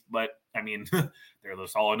East. But, I mean, they're the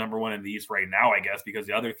solid number 1 in the East right now, I guess, because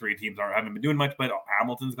the other 3 teams haven't been doing much. But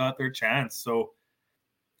Hamilton's got their chance. So,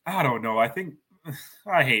 I don't know.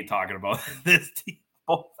 I hate talking about this team.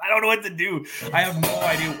 both. I don't know what to do. I have no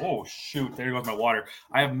idea. Oh, shoot. There goes my water.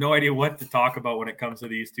 I have no idea what to talk about when it comes to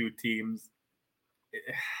these two teams.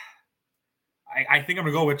 I think I'm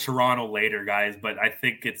going to go with Toronto later, guys, but I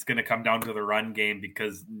think it's going to come down to the run game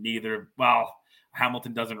because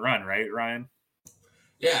Hamilton doesn't run, right, Ryan?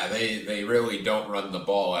 Yeah, they really don't run the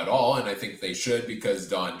ball at all, and I think they should because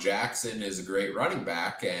Don Jackson is a great running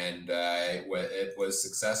back, and it was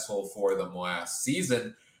successful for them last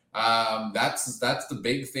season. That's the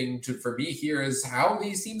big thing for me here is how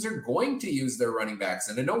these teams are going to use their running backs.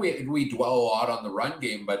 And I know we dwell a lot on the run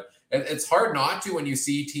game, but it's hard not to when you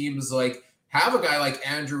see teams like have a guy like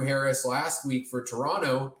Andrew Harris last week for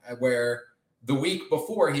Toronto, where the week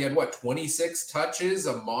before he had 26 touches,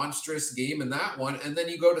 a monstrous game in that one, and then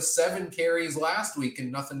you go to 7 carries last week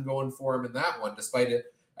and nothing going for him in that one. Despite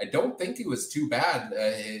it, I don't think he was too bad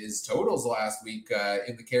his totals last week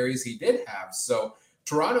in the carries he did have. So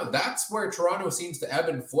Toronto, that's where Toronto seems to ebb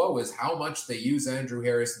and flow, is how much they use Andrew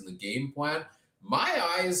Harris in the game plan. My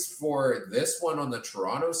eyes for this one on the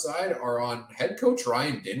Toronto side are on head coach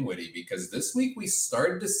Ryan Dinwiddie, because this week we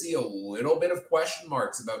started to see a little bit of question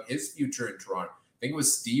marks about his future in Toronto. I think it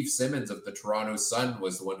was Steve Simmons of the Toronto Sun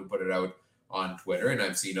was the one who put it out on Twitter, and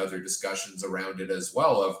I've seen other discussions around it as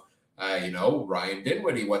well of, Ryan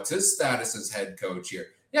Dinwiddie, what's his status as head coach here?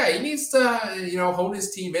 Yeah, he needs to, hone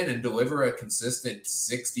his team in and deliver a consistent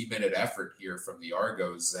 60-minute effort here from the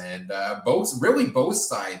Argos. And both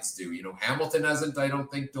sides do. Hamilton hasn't, I don't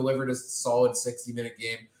think, delivered a solid 60-minute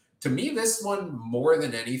game. To me, this one, more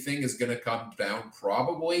than anything, is going to come down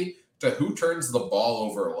probably to who turns the ball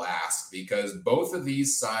over last, because both of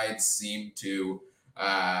these sides seem to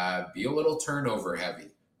be a little turnover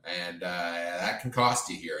heavy. And that can cost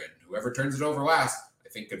you here. And whoever turns it over last, I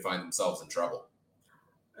think, could find themselves in trouble.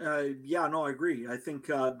 I agree. I think,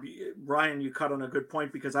 Ryan, you cut on a good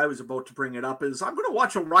point because I was about to bring it up. Is I'm going to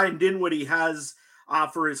watch what Ryan Dinwiddie has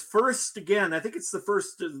for his first, again, I think it's the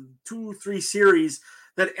first 2-3 series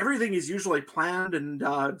that everything is usually planned and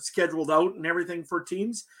scheduled out and everything for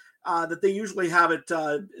teams, that they usually have it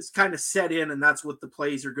is kind of set in, and that's what the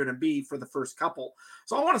plays are going to be for the first couple.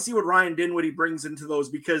 So I want to see what Ryan Dinwiddie brings into those,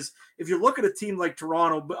 because if you look at a team like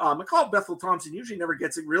Toronto, McCall Bethel-Thompson usually never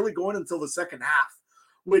gets it really going until the second half,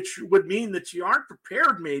 which would mean that you aren't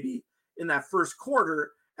prepared maybe in that first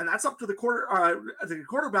quarter. And that's up to the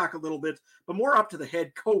quarterback a little bit, but more up to the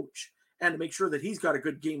head coach and to make sure that he's got a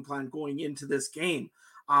good game plan going into this game,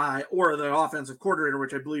 or the offensive coordinator,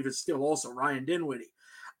 which I believe is still also Ryan Dinwiddie.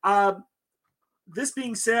 This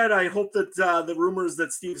being said, I hope that the rumors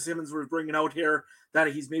that Steve Simmons was bringing out here,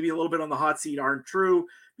 that he's maybe a little bit on the hot seat, aren't true,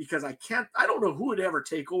 because I don't know who would ever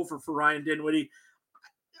take over for Ryan Dinwiddie.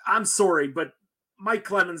 I'm sorry, but Mike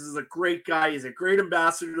Clemens is a great guy. He's a great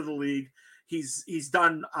ambassador to the league. He's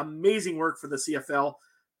done amazing work for the CFL,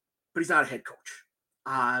 but he's not a head coach.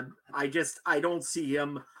 I don't see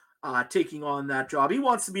him taking on that job. He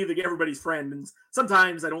wants to be everybody's friend, and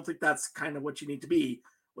sometimes I don't think that's kind of what you need to be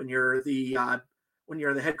when you're the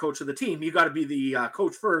head coach of the team. You got to be the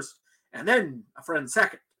coach first, and then a friend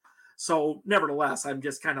second. So, nevertheless, I'm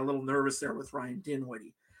just kind of a little nervous there with Ryan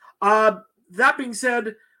Dinwiddie. That being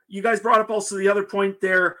said, you guys brought up also the other point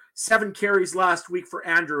there, 7 carries last week for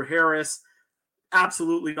Andrew Harris.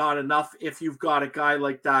 Absolutely not enough if you've got a guy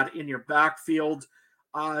like that in your backfield.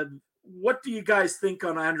 What do you guys think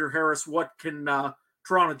on Andrew Harris? What can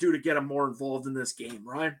Toronto do to get him more involved in this game,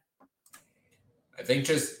 Ryan? I think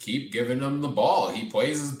just keep giving him the ball. He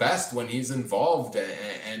plays his best when he's involved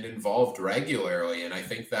and involved regularly. And I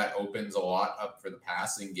think that opens a lot up for the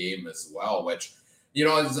passing game as well, which,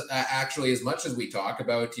 actually, as much as we talk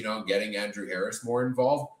about, getting Andrew Harris more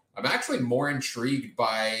involved, I'm actually more intrigued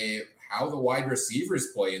by how the wide receivers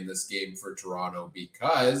play in this game for Toronto,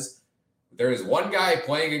 because there is one guy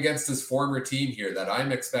playing against his former team here that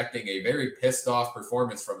I'm expecting a very pissed off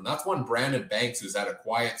performance from. And that's one Brandon Banks, who's had a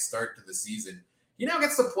quiet start to the season. He now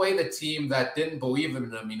gets to play the team that didn't believe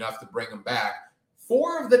in him enough to bring him back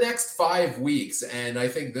 4 of the next 5 weeks. And I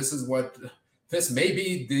think this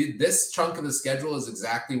chunk of the schedule is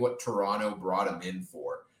exactly what Toronto brought him in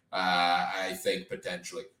for. I think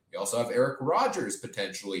potentially. We also have Eric Rogers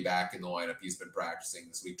potentially back in the lineup. He's been practicing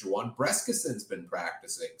this week. Jawan Breskison's been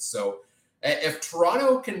practicing. So if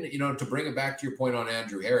Toronto can, to bring it back to your point on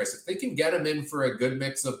Andrew Harris, if they can get him in for a good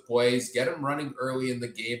mix of plays, get him running early in the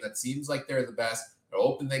game, that seems like they're the best. It'll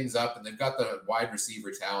open things up, and they've got the wide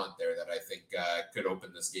receiver talent there that I think could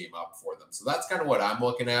open this game up for them. So that's kind of what I'm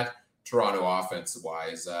looking at Toronto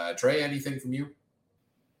offensive-wise. Trey, anything from you?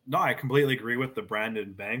 No, I completely agree with the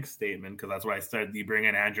Brandon Banks statement, because that's why I said you bring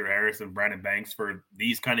in Andrew Harris and Brandon Banks for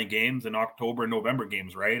these kind of games in October and November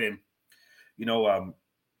games, right? And,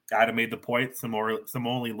 guy that made the point,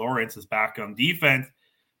 Simone Lawrence is back on defense.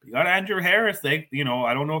 You got Andrew Harris. I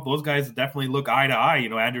don't know if those guys definitely look eye to eye.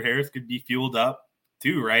 Andrew Harris could be fueled up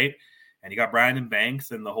too, right? And you got Brandon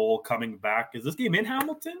Banks and the whole coming back. Is this game in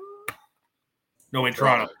Hamilton? No, in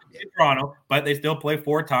Toronto. In Toronto, but they still play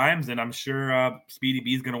 4 times, and I'm sure Speedy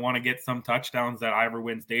B is going to want to get some touchdowns at Ivor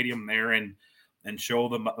Wynn Stadium there and show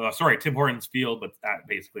them. Tim Hortons Field, but that's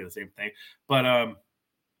basically the same thing. But I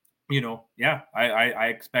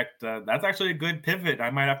expect that's actually a good pivot.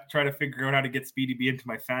 I might have to try to figure out how to get Speedy B into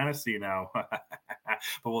my fantasy now, but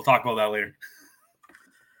we'll talk about that later.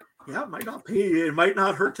 Yeah, it might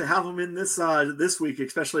not hurt to have him in this week,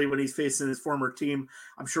 especially when he's facing his former team.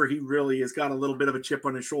 I'm sure he really has got a little bit of a chip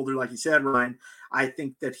on his shoulder, like you said, Ryan. I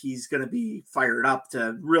think that he's going to be fired up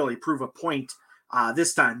to really prove a point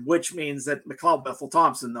this time, which means that McLeod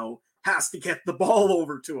Bethel-Thompson, though, has to get the ball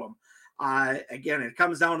over to him. Again, it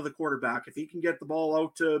comes down to the quarterback. If he can get the ball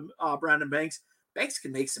out to Brandon Banks, Banks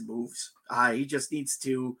can make some moves. He just needs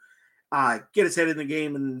to get his head in the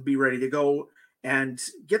game and be ready to go and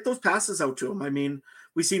get those passes out to him. I mean,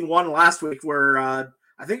 we seen one last week where I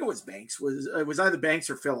think it was Banks. It was either Banks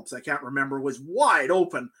or Phillips. I can't remember. Was wide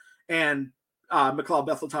open, and McLeod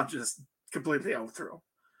Bethel-Thompson just completely outthrew.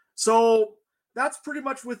 So that's pretty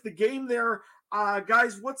much with the game there.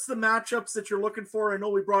 Guys, what's the matchups that you're looking for? I know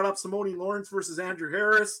we brought up Simone Lawrence versus Andrew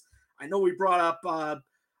Harris. I know we brought up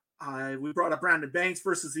Brandon Banks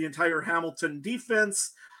versus the entire Hamilton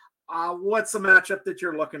defense. What's the matchup that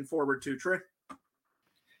you're looking forward to, Trey?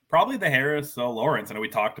 Probably the Harris Lawrence. I know we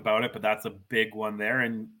talked about it, but that's a big one there.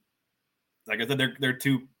 And like I said, they're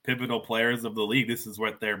 2 pivotal players of the league. This is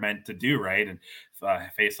what they're meant to do, right? And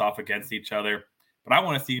face off against each other. But I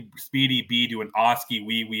want to see Speedy B do an Oski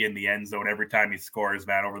wee wee in the end zone every time he scores,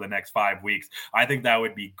 man, over the next 5 weeks. I think that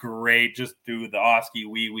would be great. Just do the Oski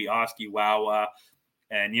wee wee, Oski wow,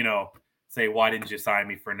 and say, why didn't you sign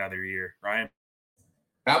me for another year, Ryan?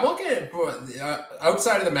 I'm looking at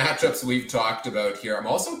outside of the matchups we've talked about here. I'm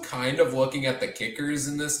also kind of looking at the kickers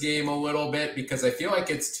in this game a little bit because I feel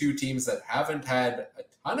like it's 2 teams that haven't had a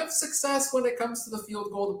ton of success when it comes to the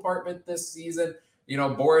field goal department this season.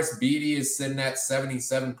 Boris Beatty is sitting at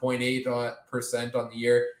 77.8% on the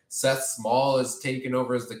year. Seth Small is taken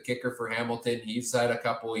over as the kicker for Hamilton. He's had a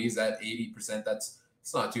couple. He's at 80%. It's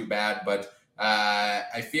not too bad, but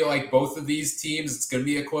I feel like both of these teams, it's going to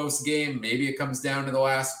be a close game. Maybe it comes down to the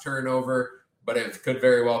last turnover, but it could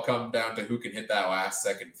very well come down to who can hit that last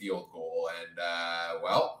second field goal. And,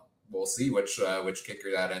 we'll see which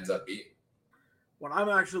kicker that ends up being. What I'm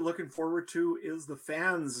actually looking forward to is the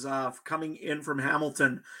fans coming in from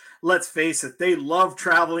Hamilton. Let's face it, they love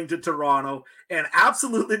traveling to Toronto and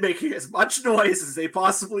absolutely making as much noise as they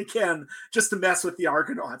possibly can just to mess with the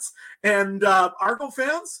Argonauts. And Argo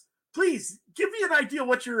fans, please give me an idea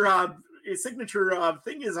what your signature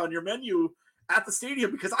thing is on your menu at the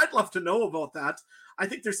stadium, because I'd love to know about that. I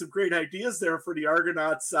think there's some great ideas there for the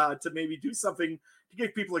Argonauts to maybe do something to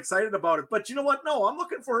get people excited about it. But you know what? No, I'm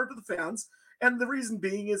looking forward to the fans. And the reason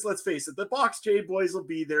being is, let's face it, the Box J boys will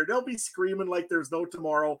be there. They'll be screaming like there's no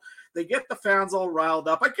tomorrow. They get the fans all riled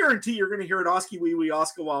up. I guarantee you're going to hear an Oski Wee Wee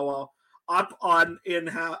Oska Wawa up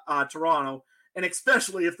in Toronto, and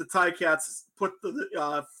especially if the Ticats put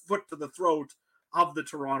the foot to the throat of the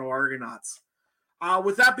Toronto Argonauts.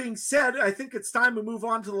 With that being said, I think it's time to move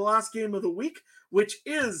on to the last game of the week, which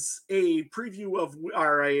is a preview of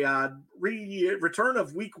return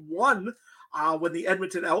of week 1. When the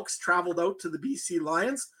Edmonton Elks traveled out to the BC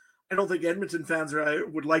Lions. I don't think Edmonton fans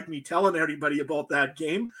would like me telling anybody about that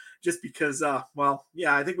game just because, I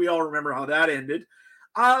think we all remember how that ended.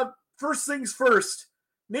 First things first,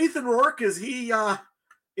 Nathan Rourke, is he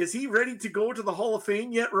ready to go to the Hall of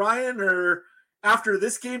Fame yet, Ryan? Or after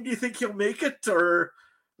this game, do you think he'll make it? Or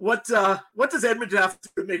what does Edmonton have to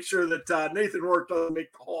do to make sure that Nathan Rourke doesn't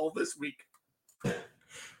make the Hall this week?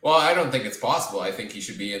 Well, I don't think it's possible. I think he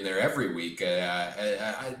should be in there every week.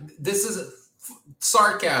 This is a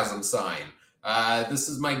sarcasm sign. This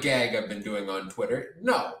is my gag I've been doing on Twitter.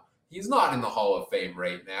 No, he's not in the Hall of Fame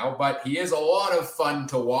right now, but he is a lot of fun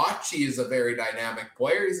to watch. He is a very dynamic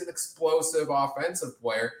player. He's an explosive offensive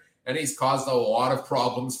player, and he's caused a lot of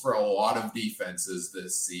problems for a lot of defenses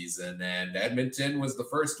this season. And Edmonton was the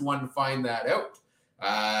first one to find that out.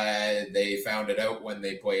 They found it out when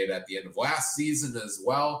they played at the end of last season as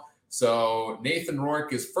well. So Nathan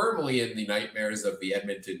Rourke is firmly in the nightmares of the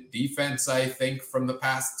Edmonton defense, I think, from the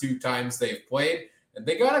past 2 times they've played. And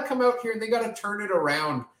they got to come out here and they got to turn it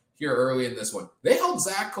around here early in this one. They held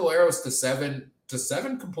Zach Collaros to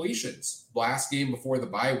seven completions last game before the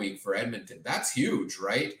bye week for Edmonton. That's huge,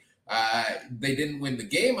 right? They didn't win the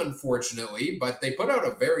game, unfortunately, but they put out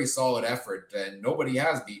a very solid effort, and nobody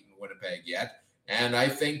has beaten Winnipeg yet. And I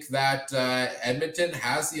think that Edmonton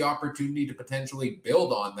has the opportunity to potentially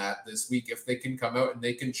build on that this week if they can come out and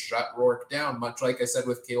they can shut Rourke down. Much like I said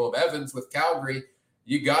with Caleb Evans with Calgary,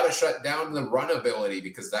 you got to shut down the run ability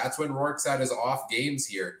because that's when Rourke's at his off games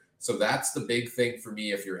here. So that's the big thing for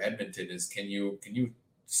me if you're Edmonton is can you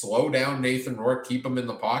slow down Nathan Rourke, keep him in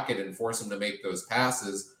the pocket, and force him to make those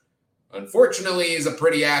passes. Unfortunately, he's a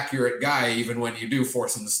pretty accurate guy, even when you do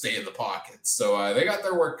force him to stay in the pocket. So they got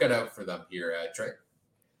their work cut out for them here, Trey.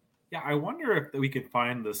 Yeah, I wonder if we could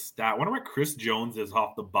find the stat. I wonder what Chris Jones is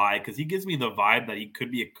off the bye, because he gives me the vibe that he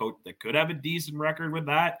could be a coach that could have a decent record with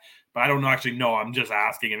that. But I don't actually know. I'm just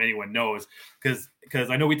asking if anyone knows, because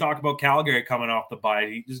I know we talked about Calgary coming off the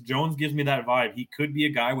bye. Jones gives me that vibe. He could be a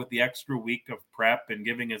guy with the extra week of prep and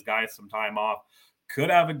giving his guys some time off. Could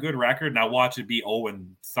have a good record. Now watch it be 0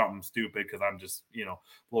 something stupid because I'm just,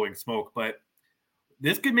 blowing smoke. But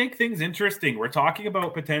this could make things interesting. We're talking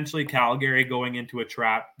about potentially Calgary going into a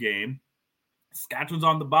trap game. Saskatchewan's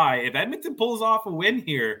on the bye. If Edmonton pulls off a win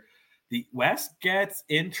here, the West gets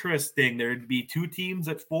interesting. There'd be 2 teams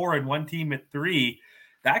at 4 and 1 team at 3.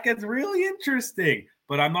 That gets really interesting.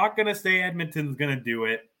 But I'm not going to say Edmonton's going to do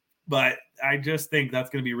it. But I just think that's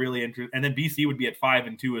going to be really interesting. And then BC would be at 5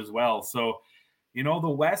 and 2 as well. So, the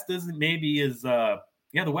West isn't maybe as the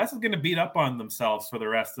West is going to beat up on themselves for the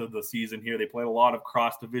rest of the season here. They played a lot of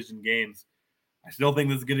cross-division games. I still think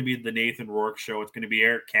this is going to be the Nathan Rourke show. It's going to be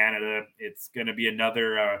Air Canada. It's going to be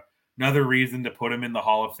another reason to put him in the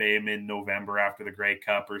Hall of Fame in November after the Grey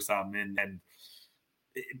Cup or something. And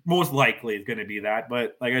most likely it's going to be that.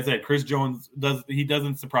 But like I said, Chris Jones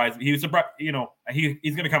doesn't surprise me. He was surprised,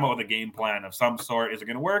 he's going to come out with a game plan of some sort. Is it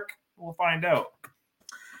going to work? We'll find out.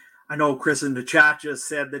 I know Chris in the chat just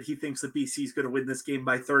said that he thinks that BC is going to win this game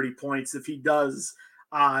by 30 points. If he does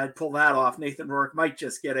pull that off, Nathan Rourke might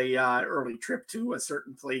just get a early trip to a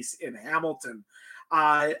certain place in Hamilton.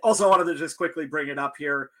 Also, I wanted to just quickly bring it up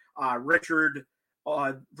here. Richard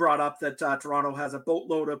brought up that Toronto has a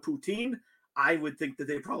boatload of poutine. I would think that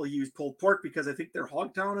they probably use pulled pork because I think they're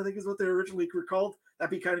Hogtown, I think is what they originally were called.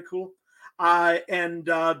 That'd be kind of cool.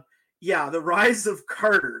 The rise of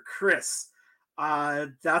Carter, Chris.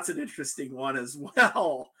 That's an interesting one as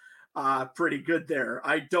well. Pretty good there.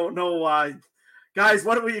 I don't know. Guys,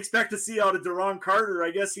 what do we expect to see out of Deron Carter? I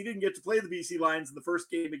guess he didn't get to play the BC Lions in the first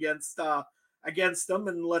game against them.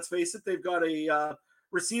 And let's face it, they've got a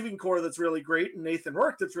receiving core that's really great and Nathan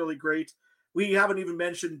Rourke that's really great. We haven't even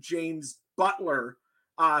mentioned James Butler,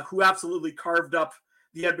 who absolutely carved up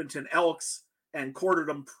the Edmonton Elks and quartered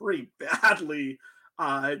them pretty badly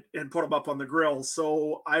and put them up on the grill.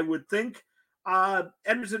 So I would think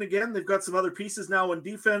Edmonton, again, they've got some other pieces now in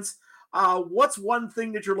defense. What's one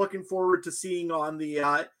thing that you're looking forward to seeing on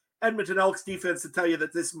the Edmonton Elks defense to tell you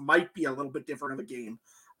that this might be a little bit different of a game?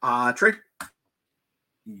 Trey?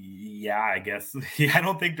 Yeah, I guess. I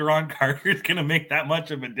don't think Deron Carter is going to make that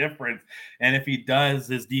much of a difference. And if he does,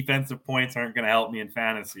 his defensive points aren't going to help me in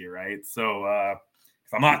fantasy, right? So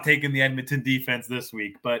I'm not taking the Edmonton defense this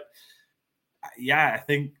week. But, yeah, I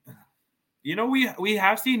think – we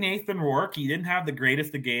have seen Nathan Rourke. He didn't have the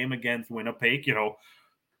greatest of game against Winnipeg.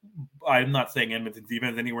 I'm not saying Edmonton's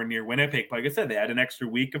defense anywhere near Winnipeg, but like I said, they had an extra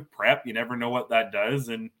week of prep. You never know what that does,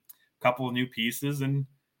 and a couple of new pieces, and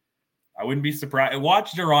I wouldn't be surprised.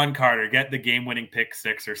 Watch Deron Carter get the game-winning pick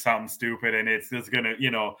 6 or something stupid, and it's just going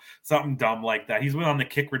to, something dumb like that. He's been on the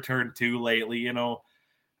kick return too lately. I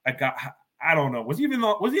don't know. Was he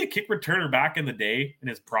a kick returner back in the day in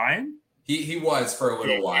his prime? He was for a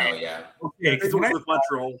little while, yeah. Okay, because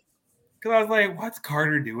I was like, what's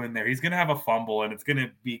Carter doing there? He's going to have a fumble, and it's going to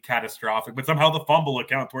be catastrophic. But somehow the fumble will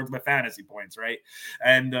count towards my fantasy points, right?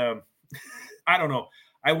 And I don't know.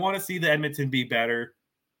 I want to see the Edmonton be better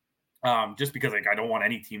just because I don't want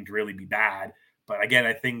any team to really be bad. But again,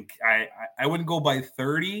 I think I wouldn't go by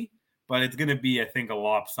 30, but it's going to be, I think, a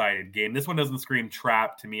lopsided game. This one doesn't scream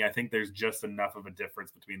trap to me. I think there's just enough of a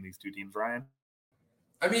difference between these two teams, Ryan.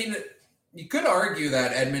 I mean, you could argue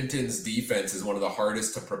that Edmonton's defense is one of the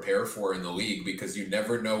hardest to prepare for in the league because you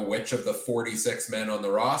never know which of the 46 men on the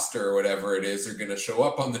roster or whatever it is are going to show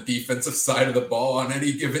up on the defensive side of the ball on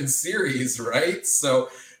any given series, right? So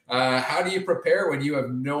how do you prepare when you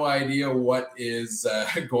have no idea what is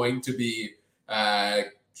going to be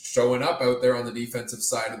showing up out there on the defensive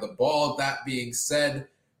side of the ball? That being said,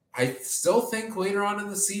 I still think later on in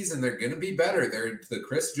the season, they're going to be better. The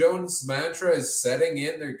Chris Jones mantra is setting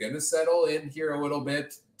in. They're going to settle in here a little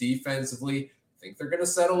bit defensively. I think they're going to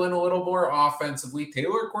settle in a little more offensively.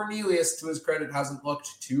 Taylor Cornelius, to his credit, hasn't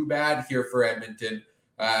looked too bad here for Edmonton.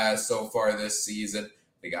 so far this season.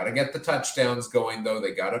 They got to get the touchdowns going, though.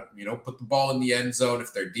 They got to, put the ball in the end zone.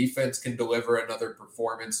 If their defense can deliver another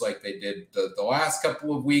performance like they did the last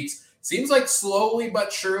couple of weeks, seems like slowly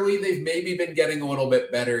but surely they've maybe been getting a little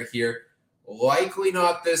bit better here. Likely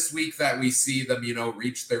not this week that we see them,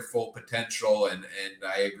 reach their full potential. And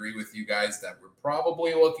I agree with you guys that we're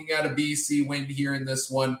probably looking at a BC win here in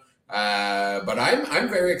this one. But I'm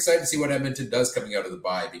very excited to see what Edmonton does coming out of the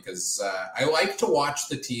bye, because I like to watch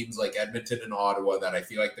the teams like Edmonton and Ottawa that I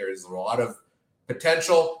feel like there is a lot of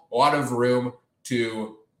potential, a lot of room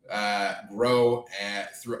to grow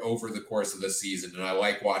over the course of the season. And I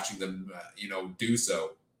like watching them, do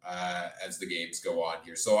so as the games go on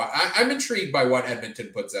here. So I'm intrigued by what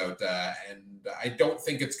Edmonton puts out, and I don't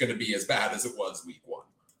think it's going to be as bad as it was week one.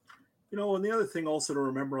 And the other thing also to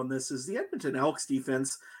remember on this is the Edmonton Elks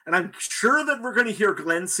defense, and I'm sure that we're going to hear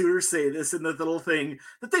Glenn Suter say this in the little thing,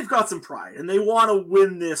 that they've got some pride and they want to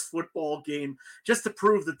win this football game just to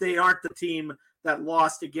prove that they aren't the team that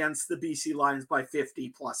lost against the BC Lions by 50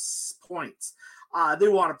 plus points. They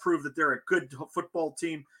want to prove that they're a good football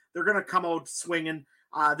team. They're going to come out swinging.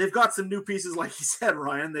 They've got some new pieces, like you said,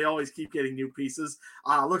 Ryan. They always keep getting new pieces.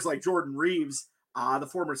 Looks like Jordan Reeves, the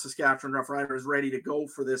former Saskatchewan Roughrider, is ready to go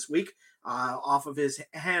for this week off of his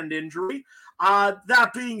hand injury.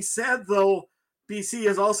 That being said, though, BC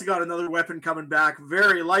has also got another weapon coming back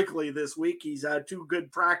very likely this week. He's had 2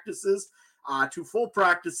 good practices, 2 full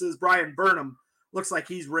practices. Brian Burnham looks like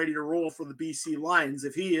he's ready to roll for the BC Lions.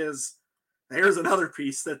 If he is, there's another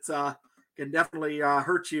piece that can definitely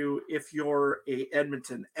hurt you if you're a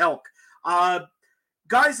Edmonton Elk.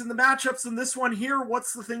 Guys, in the matchups in this one here,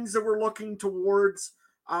 what's the things that we're looking towards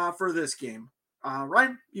for this game?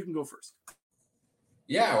 Ryan, you can go first.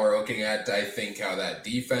 Yeah, we're looking at, I think, how that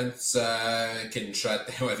defense can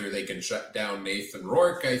whether they can shut down Nathan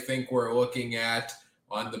Rourke. I think we're looking at,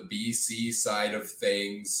 on the BC side of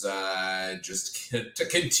things, just to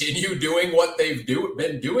continue doing what they've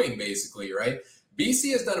been doing, basically, right?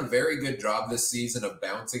 BC has done a very good job this season of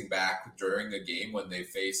bouncing back during a game when they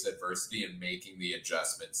face adversity and making the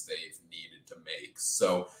adjustments they've needed to make.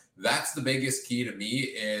 So that's the biggest key to me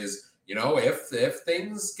is, if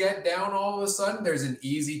things get down all of a sudden, there's an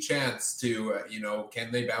easy chance to,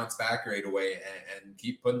 can they bounce back right away and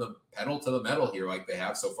keep putting the pedal to the metal here like they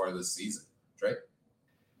have so far this season, right?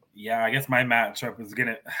 Yeah, I guess my matchup is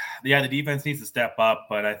the defense needs to step up,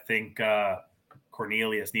 but I think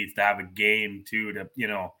Cornelius needs to have a game too to,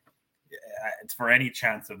 it's for any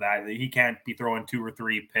chance of that. He can't be throwing 2 or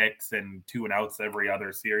 3 picks and 2 and outs every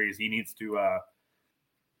other series. He needs to,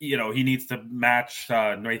 he needs to match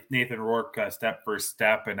Nathan Rourke step for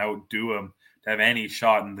step and outdo him to have any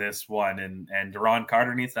shot in this one. And Duron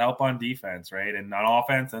Carter needs to help on defense, right? And on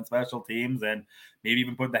offense and special teams, and maybe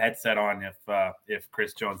even put the headset on if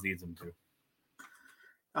Chris Jones needs him to.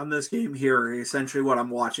 On this game here, essentially what I'm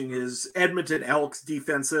watching is Edmonton Elks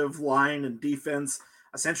defensive line and defense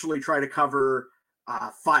essentially try to cover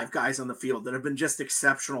 5 guys on the field that have been just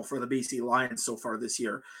exceptional for the BC Lions so far this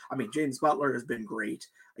year. I mean, James Butler has been great.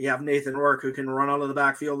 You have Nathan Rourke, who can run out of the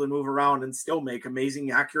backfield and move around and still make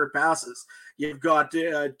amazing, accurate passes. You've got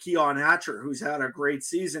Keon Hatcher, who's had a great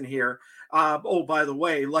season here. By the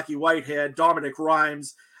way, Lucky Whitehead, Dominic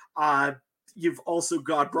Rhymes. You've also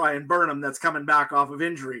got Brian Burnham that's coming back off of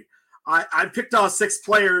injury. I picked out 6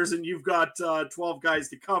 players, and you've got 12 guys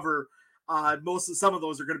to cover. Some of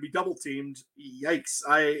those are going to be double teamed. Yikes.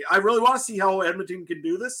 I really want to see how Edmonton can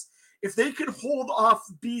do this. If they can hold off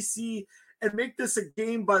BC and make this a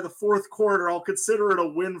game by the 4th quarter, I'll consider it a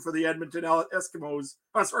win for the Edmonton Elks.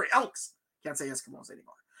 Can't say Eskimos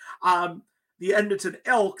anymore. The Edmonton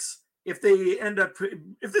Elks, if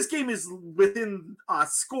this game is within a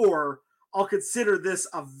score, I'll consider this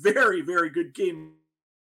a very, very good game.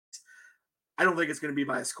 I don't think it's going to be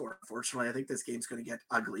by a score, unfortunately. I think this game's going to get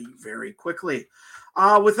ugly very quickly.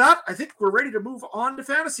 With that, I think we're ready to move on to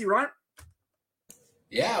fantasy, Ryan.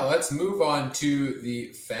 Yeah, let's move on to the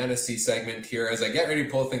fantasy segment here. As I get ready to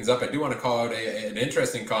pull things up, I do want to call out an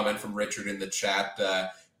interesting comment from Richard in the chat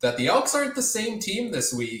that the Elks aren't the same team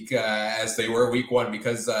this week as they were week 1,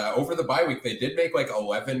 because over the bye week, they did make like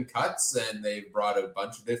 11 cuts, and they brought a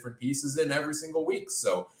bunch of different pieces in every single week.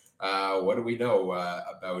 So what do we know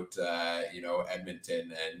about,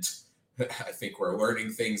 Edmonton? And I think we're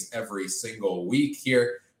learning things every single week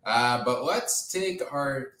here. But let's take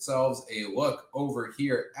ourselves a look over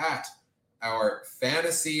here at our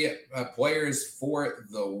fantasy players for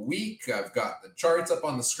the week. I've got the charts up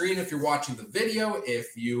on the screen if you're watching the video.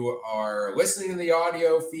 If you are listening to the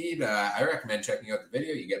audio feed, I recommend checking out the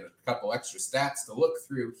video. You get a couple extra stats to look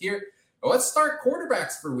through here. Well, let's start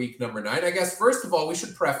quarterbacks for week number 9. I guess, first of all, we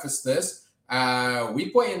should preface this. We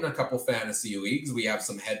play in a couple fantasy leagues. We have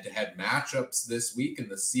some head-to-head matchups this week in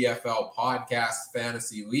the CFL Podcast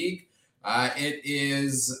Fantasy League. It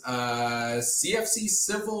is CFC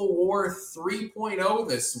Civil War 3.0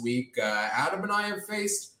 this week. Adam and I have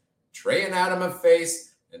faced, Trey and Adam have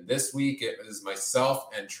faced, and this week it is myself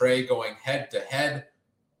and Trey going head-to-head.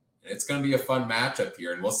 It's going to be a fun matchup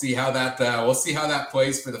here, and we'll see how that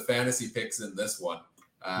plays for the fantasy picks in this one.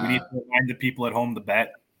 We need to remind the people at home to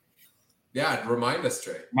bet. Yeah, remind us,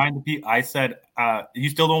 Trey. Remind the people. I said,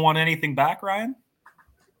 you still don't want anything back, Ryan?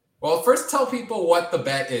 Well, first tell people what the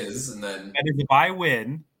bet is, and then. And if I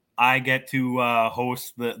win, I get to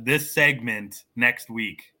host this segment next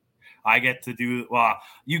week. I get to do. Well,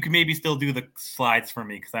 you can maybe still do the slides for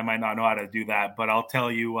me because I might not know how to do that. But I'll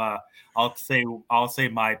tell you. I'll say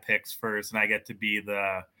my picks first, and I get to be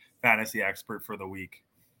the fantasy expert for the week.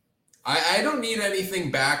 I don't need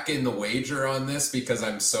anything back in the wager on this because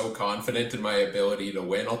I'm so confident in my ability to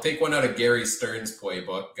win. I'll take one out of Gary Stern's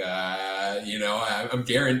playbook. I'm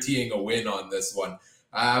guaranteeing a win on this one.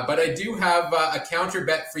 But I do have a counter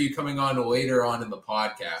bet for you coming on later on in the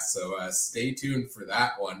podcast. So stay tuned for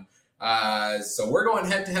that one. So we're going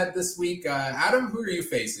head-to-head this week. Adam, who are you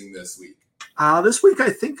facing this week? This week, I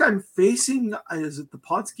think I'm facing, is it the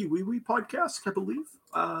Podsky Wee Wee podcast, I believe?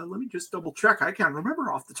 Let me just double check. I can't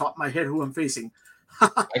remember off the top of my head who I'm facing.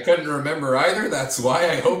 I couldn't remember either. That's why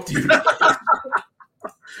I hoped you did.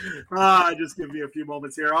 Just give me a few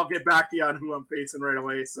moments here. I'll get back to you on who I'm facing right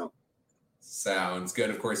away. So sounds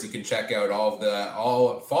good. Of course, you can check out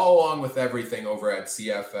follow along with everything over at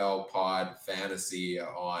CFL Pod Fantasy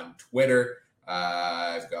on Twitter.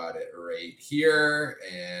 I've got it right here,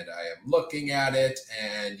 and I am looking at it,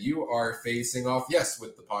 and you are facing off, yes,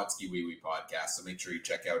 with the Podsky Wee Wee podcast, so make sure you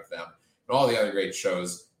check out them and all the other great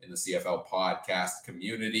shows in the CFL podcast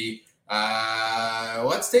community.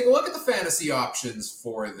 Let's take a look at the fantasy options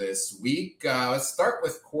for this week. Let's start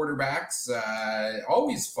with quarterbacks.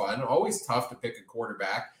 Always fun, always tough to pick a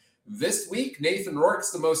quarterback. This week, Nathan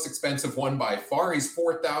Rourke's the most expensive one by far. He's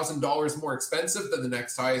 $4,000 more expensive than the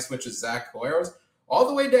next highest, which is Zach Collaros. All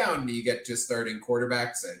the way down, you get to starting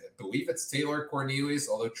quarterbacks. I believe it's Taylor Cornelius,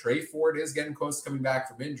 although Trey Ford is getting close to coming back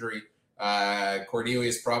from injury.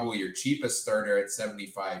 Cornelius probably your cheapest starter at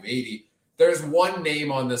 $7,580. There's one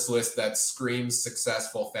name on this list that screams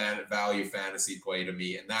successful value fantasy play to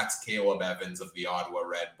me, and that's Caleb Evans of the Ottawa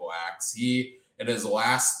Red Blacks. He, in his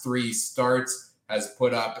last 3 starts, has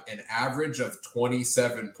put up an average of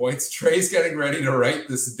 27 points. Trey's getting ready to write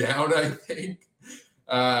this down, I think.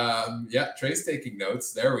 Trey's taking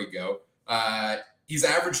notes. There we go. He's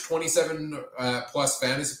averaged 27 plus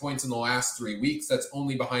fantasy points in the last 3 weeks. That's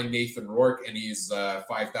only behind Nathan Rourke, and he's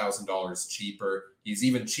 $5,000 cheaper. He's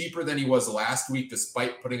even cheaper than he was last week,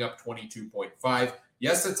 despite putting up 22.5.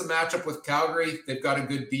 Yes, it's a matchup with Calgary. They've got a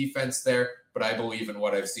good defense there, but I believe in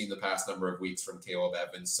what I've seen the past number of weeks from Caleb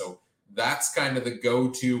Evans. So that's kind of the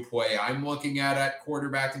go-to play I'm looking at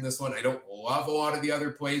quarterback in this one. I don't love a lot of the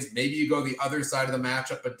other plays. Maybe you go the other side of the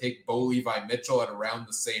matchup and take Bo Levi Mitchell at around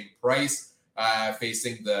the same price,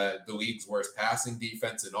 facing the league's worst passing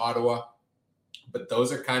defense in Ottawa. But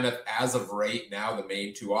those are kind of, as of right now, the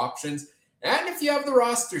main 2 options. And if you have the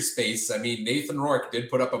roster space, I mean, Nathan Rourke did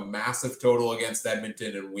put up a massive total against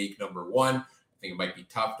Edmonton in week number 1. I think it might be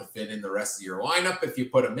tough to fit in the rest of your lineup if you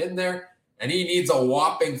put him in there. And he needs a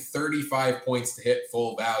whopping 35 points to hit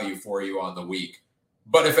full value for you on the week.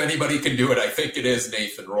 But if anybody can do it, I think it is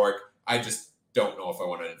Nathan Rourke. I just don't know if I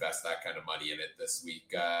want to invest that kind of money in it this week.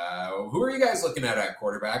 Who are you guys looking at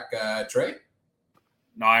quarterback? Trey?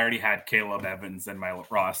 No, I already had Caleb Evans in my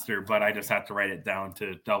roster, but I just have to write it down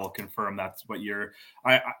to double confirm that's what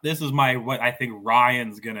this is what I think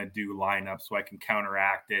Ryan's going to do lineup so I can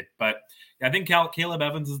counteract it. But I think Caleb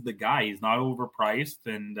Evans is the guy. He's not overpriced,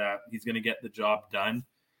 and he's going to get the job done.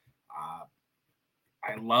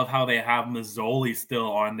 I love how they have Mazzoli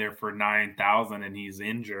still on there for $9,000 and he's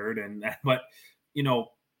injured. But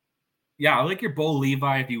I like your Bo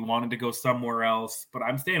Levi if you wanted to go somewhere else, but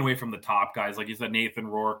I'm staying away from the top guys. Like you said, Nathan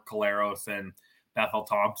Rourke, Collaros, and Bethel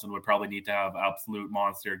Thompson would probably need to have absolute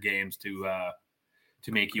monster games to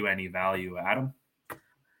make you any value. Adam?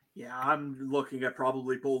 Yeah, I'm looking at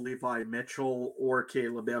probably Bo Levi Mitchell or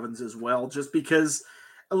Caleb Evans as well, just because,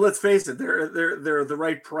 let's face it, they're the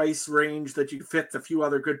right price range that you fit a few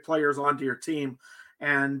other good players onto your team,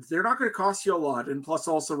 and they're not going to cost you a lot. And plus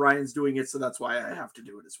also Ryan's doing it, so that's why I have to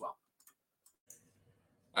do it as well.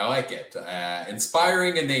 I like it.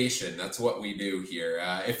 Inspiring a nation. That's what we do here.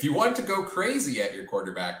 If you want to go crazy at your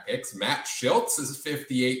quarterback picks, Matt Schiltz is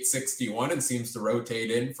 58-61 and seems to rotate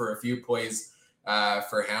in for a few plays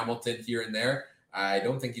for Hamilton here and there. I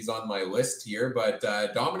don't think he's on my list here, but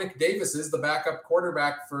Dominic Davis is the backup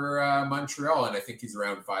quarterback for Montreal, and I think he's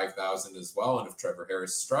around 5,000 as well. And if Trevor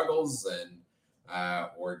Harris struggles and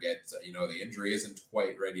or gets, the injury isn't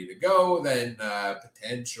quite ready to go, then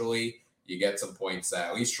potentially you get some points,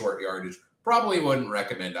 at least short yardage. Probably wouldn't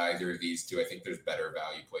recommend either of these two. I think there's better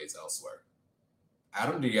value plays elsewhere.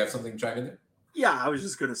 Adam, do you have something to chime in there? Yeah, I was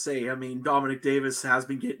just going to say, Dominic Davis has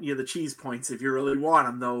been getting you the cheese points if you really want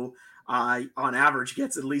him, though. On average,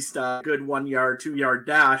 gets at least a good 1 yard, 2 yard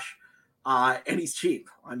dash, and he's cheap.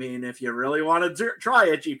 If you really want to try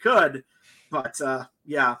it, you could. But,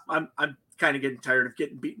 I'm kind of getting tired of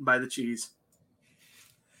getting beaten by the cheese.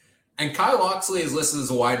 And Kyle Oxley is listed as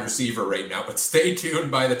a wide receiver right now, but stay tuned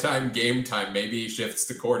by the time game time. Maybe he shifts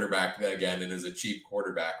to quarterback again and is a cheap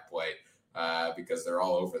quarterback play because they're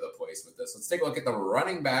all over the place with this. Let's take a look at the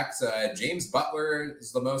running backs. James Butler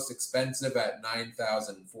is the most expensive at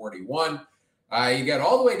 $9,041. You get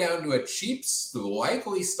all the way down to a cheap,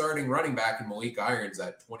 likely starting running back in Malik Irons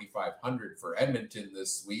at $2,500 for Edmonton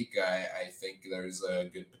this week. I think there's a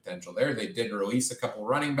good potential there. They did release a couple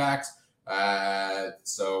running backs.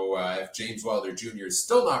 So if James Wilder Jr. is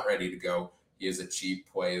still not ready to go, he is a cheap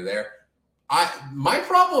play there. My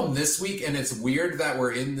problem this week, and it's weird that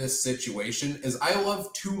we're in this situation, is I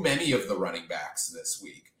love too many of the running backs this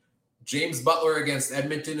week. James Butler against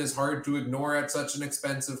Edmonton is hard to ignore at such an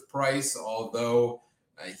expensive price, although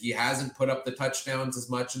he hasn't put up the touchdowns as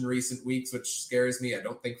much in recent weeks, which scares me. I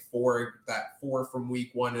don't think four from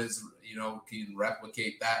week one is, can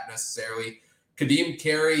replicate that necessarily. Kadeem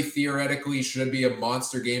Carey theoretically should be a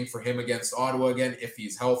monster game for him against Ottawa again if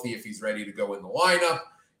he's healthy, if he's ready to go in the lineup.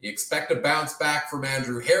 You expect a bounce back from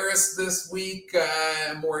Andrew Harris this week,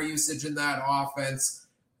 more usage in that offense.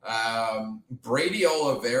 Brady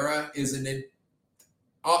Oliveira isn't in.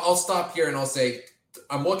 I'll stop here and I'll say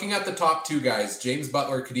I'm looking at the top two guys, James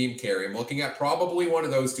Butler, Kadeem Carey. I'm looking at probably one of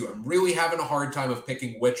those two. I'm really having a hard time of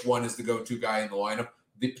picking which one is the go-to guy in the lineup.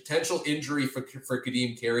 The potential injury for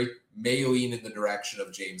Kadeem Carey may lean in the direction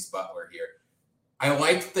of James Butler here. I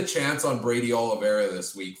liked the chance on Brady Oliveira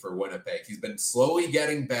this week for Winnipeg. He's been slowly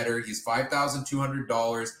getting better. He's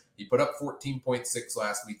 $5,200. He put up 14.6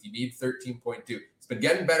 last week. You need 13.2. He's been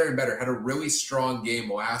getting better and better. Had a really strong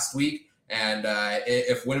game last week. And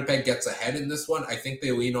if Winnipeg gets ahead in this one, I think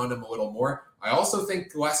they lean on him a little more. I also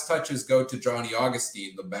think less touches go to Johnny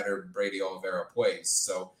Augustine, the better Brady Oliveira plays.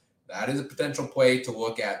 So that is a potential play to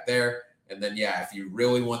look at there. And then, if you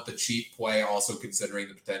really want the cheap play, also considering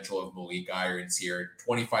the potential of Malik Irons here,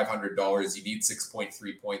 $2,500, you need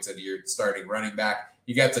 6.3 points out of your starting running back.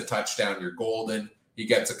 He gets a touchdown, you're golden. He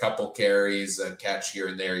gets a couple carries, a catch here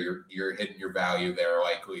and there. You're hitting your value there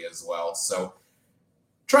likely as well. So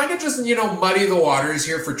trying to just, muddy the waters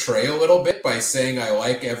here for Trey a little bit by saying I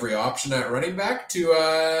like every option at running back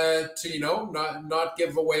to not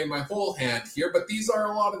give away my whole hand here. But these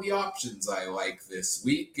are a lot of the options I like this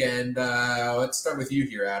week. And let's start with you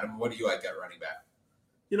here, Adam. What do you like at running back?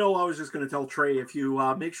 I was just going to tell Trey, if you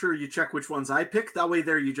make sure you check which ones I pick, that way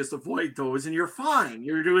there you just avoid those and you're fine.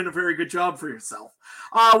 You're doing a very good job for yourself.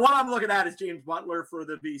 What I'm looking at is James Butler for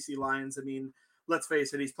the BC Lions. Let's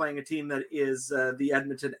face it, he's playing a team that is the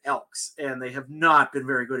Edmonton Elks, and they have not been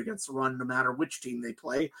very good against the run no matter which team they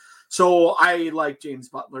play. So I like James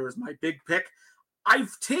Butler as my big pick.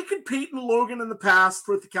 I've taken Peyton Logan in the past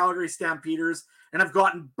with the Calgary Stampeders, and I've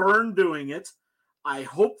gotten burned doing it. I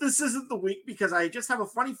hope this isn't the week because I just have a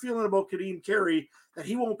funny feeling about Kadeem Carey that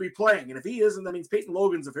he won't be playing. And if he isn't, that means Peyton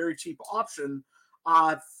Logan's a very cheap option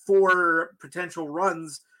for potential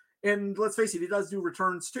runs. And let's face it, he does do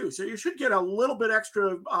returns too. So you should get a little bit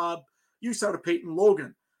extra use out of Peyton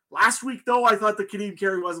Logan. Last week, though, I thought that Kadeem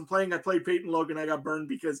Carey wasn't playing. I played Peyton Logan. I got burned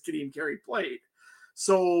because Kadeem Carey played.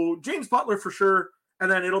 So James Butler for sure.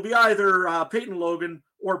 And then it'll be either Peyton Logan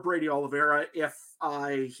or Brady Oliveira if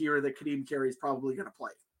I hear that Kadeem Carey is probably going to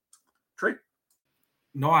play. Trey?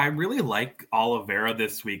 No, I really like Oliveira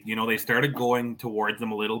this week. They started going towards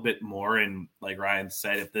him a little bit more. And like Ryan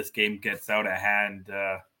said, if this game gets out of hand,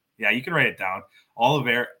 you can write it down.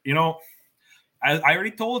 Oliveira, I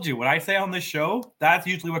already told you, what I say on this show, that's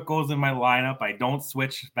usually what goes in my lineup. I don't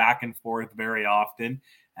switch back and forth very often.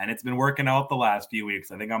 And it's been working out the last few weeks.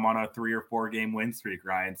 I think I'm on a 3 or 4 game win streak,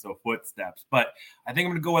 Ryan. So footsteps. But I think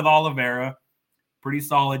I'm going to go with Oliveira. Pretty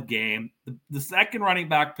solid game. The second running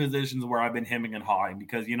back position is where I've been hemming and hawing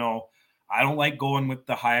because, I don't like going with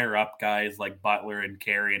the higher up guys like Butler and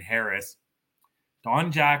Carey and Harris.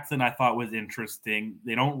 Don Jackson, I thought was interesting.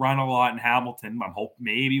 They don't run a lot in Hamilton. I'm hoping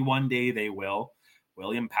maybe one day they will.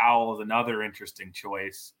 William Powell is another interesting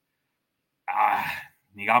choice.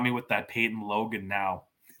 You got me with that Peyton Logan now.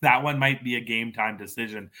 That one might be a game time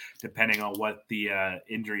decision depending on what the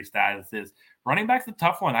injury status is. Running back's a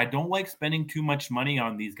tough one. I don't like spending too much money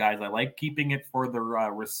on these guys. I like keeping it for the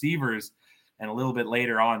receivers and a little bit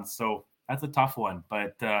later on. So that's a tough one.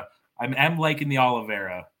 But I'm liking the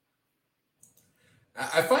Oliveira.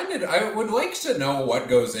 I would like to know what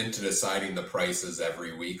goes into deciding the prices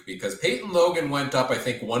every week, because Peyton Logan went up, I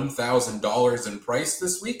think, $1,000 in price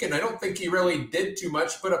this week, and I don't think he really did too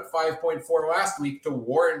much. Put up 5.4 last week to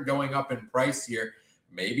warrant going up in price here.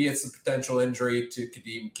 Maybe it's a potential injury to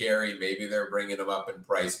Kadeem Carey. Maybe they're bringing him up in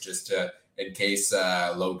price just in case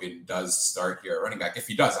Logan does start here at running back. If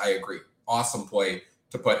he does, I agree. Awesome play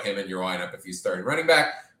to put him in your lineup if he's starting running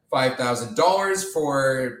back. $5,000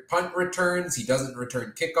 for punt returns. He doesn't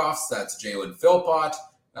return kickoffs. That's Jalen Philpott.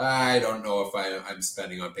 I don't know if I'm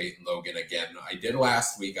spending on Peyton Logan again. I did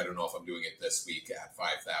last week. I don't know if I'm doing it this week at $5,000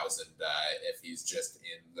 if he's just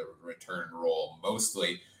in the return role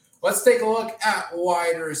mostly. Let's take a look at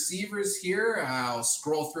wide receivers here. I'll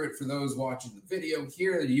scroll through it for those watching the video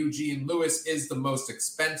here. Eugene Lewis is the most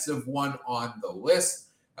expensive one on the list.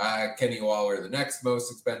 Kenny Waller, the next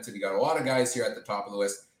most expensive. You got a lot of guys here at the top of the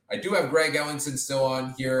list. I do have Greg Ellingson still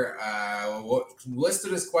on here,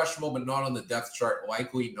 listed as questionable, but not on the depth chart,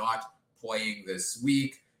 likely not playing this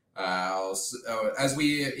week. As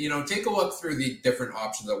we, take a look through the different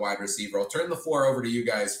options at wide receiver, I'll turn the floor over to you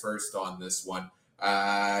guys first on this one.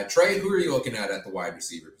 Trey, who are you looking at the wide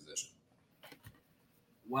receiver position?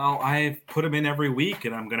 Well, I've put him in every week,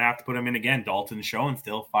 and I'm going to have to put him in again. Dalton Schoen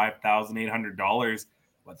still $5,800.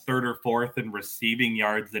 Third or fourth in receiving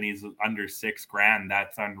yards, and he's under $6,000.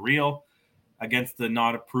 That's unreal against the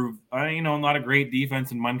not a great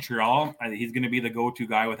defense in Montreal. He's going to be the go-to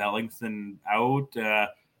guy with Ellingson out.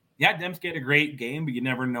 Dempsey had a great game, but you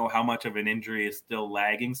never know how much of an injury is still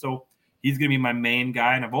lagging. So he's going to be my main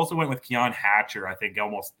guy. And I've also went with Keon Hatcher, I think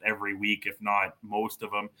almost every week, if not most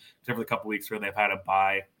of them, except for the couple weeks where they've had a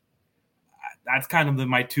bye. That's kind of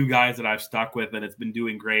my two guys that I've stuck with, and it's been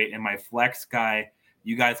doing great. And my flex guy,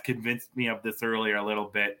 you guys convinced me of this earlier a little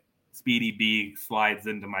bit. Speedy B slides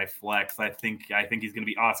into my flex. I think he's going to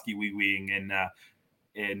be Oski Wee-Weeing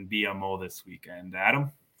in BMO this weekend.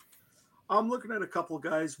 Adam? I'm looking at a couple of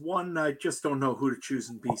guys. One, I just don't know who to choose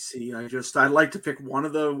in BC. I'd like to pick one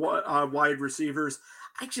of the wide receivers.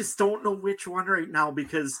 I just don't know which one right now,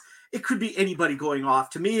 because it could be anybody going off.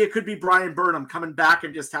 To me, it could be Brian Burnham coming back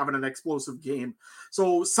and just having an explosive game.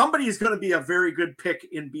 So somebody is going to be a very good pick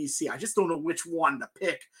in BC. I just don't know which one to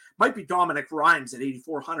pick. Might be Dominic Rhymes at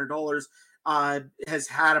 $8,400. Has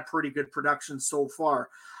had a pretty good production so far.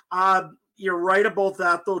 You're right about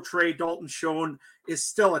that, though, Trey. Dalton Schoen is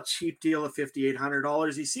still a cheap deal at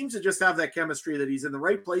 $5,800. He seems to just have that chemistry that he's in the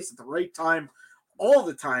right place at the right time all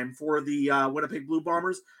the time for the Winnipeg Blue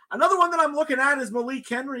Bombers. Another one that I'm looking at is Malik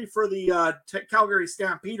Henry for the Calgary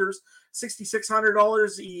Stampeders,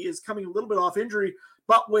 $6,600. He is coming a little bit off injury,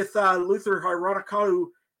 but with Luther Haradakau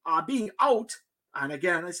being out, and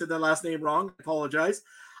again, I said that last name wrong, I apologize.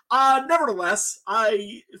 Nevertheless,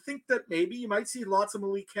 I think that maybe you might see lots of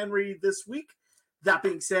Malik Henry this week. That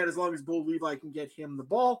being said, as long as Bo Levi can get him the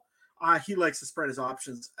ball, he likes to spread his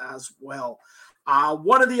options as well.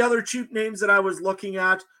 One of the other cheap names that I was looking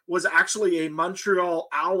at was actually a Montreal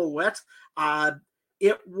Alouette.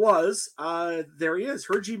 It was, there he is,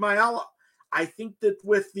 Herji Mayala. I think that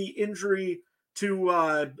with the injury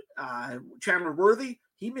to Chandler Worthy,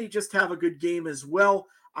 he may just have a good game as well.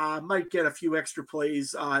 Might get a few extra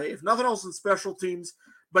plays, if nothing else in special teams.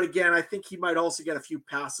 But again, I think he might also get a few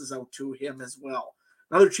passes out to him as well.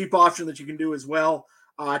 Another cheap option that you can do as well.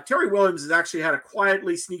 Terry Williams has actually had a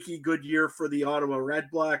quietly sneaky good year for the Ottawa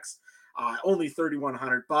Redblacks. Only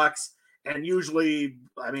 $3,100. And usually,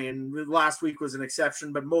 last week was an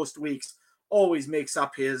exception, but most weeks always makes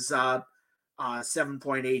up his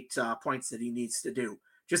 7.8 points that he needs to do.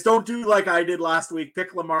 Just don't do like I did last week.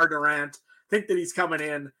 Pick Lamar Durant, think that he's coming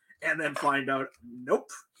in, and then find out, nope,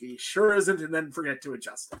 he sure isn't, and then forget to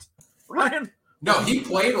adjust it. Ryan? No, he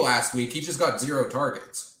played last week. He just got 0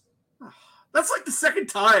 targets. That's like the second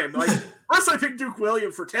time. Like, first I picked Duke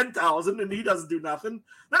Williams for $10,000, and he doesn't do nothing.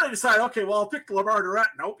 Then I decide, okay, well, I'll pick Lamar Durant.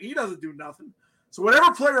 Nope, he doesn't do nothing. So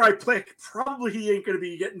whatever player I pick, probably he ain't going to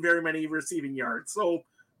be getting very many receiving yards. So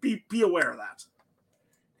be aware of that.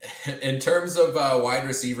 In terms of wide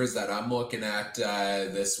receivers that I'm looking at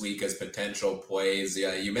this week as potential plays,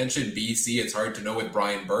 you mentioned BC. It's hard to know with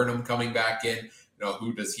Brian Burnham coming back in.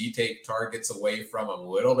 who does he take targets away from? I'm a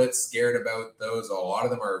little bit scared about those. A lot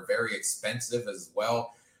of them are very expensive as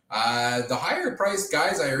well. The higher priced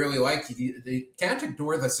guys I really like. They can't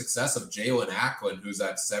ignore the success of Jalen Acklin, who's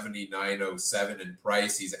at $79.07 in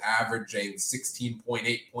price. He's averaging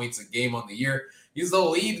 16.8 points a game on the year. He's the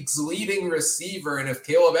league's leading receiver, and if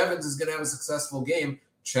Caleb Evans is going to have a successful game,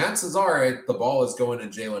 chances are the ball is going in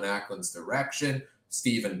Jalen Acklin's direction.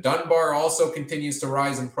 Stephen Dunbar also continues to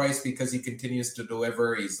rise in price because he continues to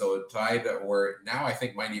deliver. He's tied, or now I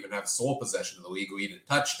think might even have sole possession of the league lead in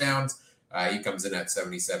touchdowns. He comes in at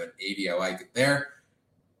 77.80. I like it there.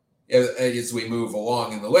 As we move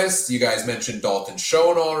along in the list, you guys mentioned Dalton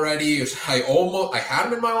Schoen already. I had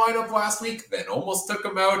him in my lineup last week, then almost took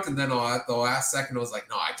him out, and then at the last second I was like,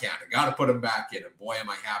 no, I can't. I got to put him back in, and boy, am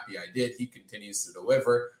I happy I did. He continues to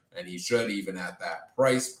deliver, and he should even at that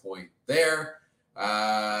price point there.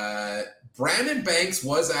 Brandon Banks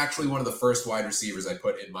was actually one of the first wide receivers I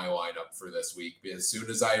put in my lineup for this week. As soon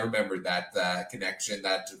as I remembered that connection,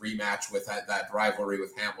 that rematch with that rivalry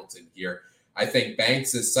with Hamilton here, I think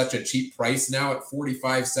Banks is such a cheap price now at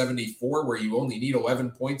 $45.74, where you only need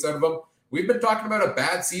 11 points out of him. We've been talking about a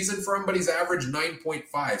bad season for him, but he's averaged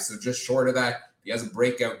 9.5, so just short of that. If he has a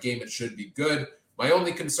breakout game, it should be good. My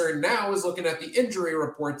only concern now is looking at the injury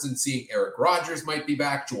reports and seeing Eric Rogers might be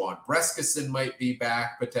back, Juwan Brescison might be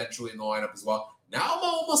back potentially in the lineup as well. Now I'm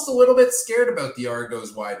almost a little bit scared about the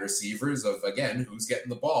Argos wide receivers of, again, who's getting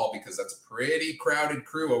the ball, because that's a pretty crowded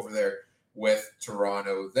crew over there with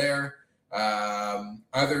Toronto there.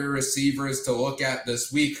 Other receivers to look at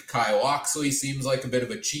this week, Kyle Oxley seems like a bit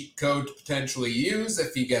of a cheat code to potentially use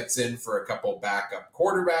if he gets in for a couple backup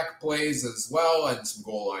quarterback plays as well and some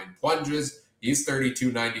goal line plunges. He's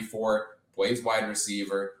 $32.94, plays wide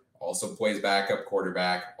receiver, also plays backup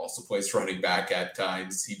quarterback, also plays running back at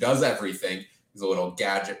times. He does everything. He's a little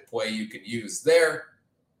gadget play you can use there.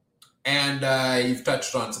 And you've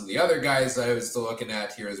touched on some of the other guys that I was still looking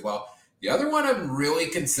at here as well. The other one I'm really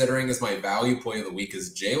considering as my value play of the week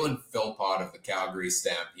is Jalen Philpott of the Calgary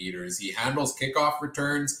Stampeders. He handles kickoff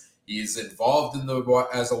returns. He's involved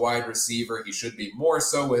as a wide receiver. He should be more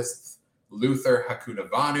so with Luther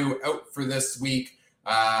Hakunavanu out for this week.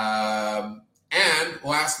 And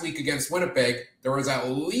last week against Winnipeg, there was at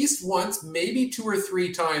least once, maybe 2 or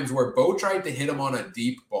 3 times where Bo tried to hit him on a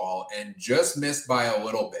deep ball and just missed by a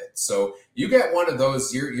little bit. So you get one of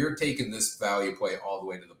those, you're taking this value play all the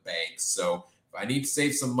way to the bank. So if I need to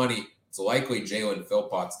save some money, it's likely Jalen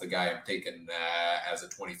Philpott's the guy I'm taking as a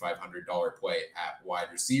 $2,500 play at wide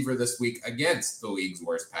receiver this week against the league's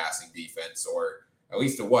worst passing defense, or at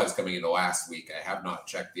least it was coming into last week. I have not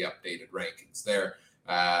checked the updated rankings there.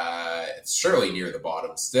 It's surely near the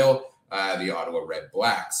bottom still, the Ottawa Red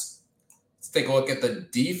Blacks. Let's take a look at the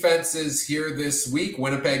defenses here this week.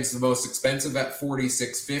 Winnipeg's the most expensive at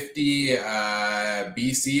 $46.50.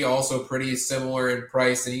 BC also pretty similar in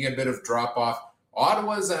price, and you get a bit of drop off.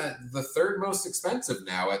 Ottawa's at the third most expensive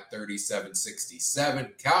now at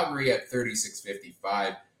 $37.67. Calgary at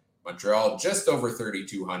 $36.55. Montreal just over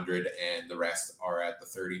 $3,200, and the rest are at the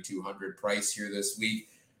 $3,200 price here this week.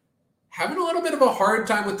 Having a little bit of a hard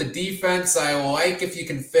time with the defense. I like if you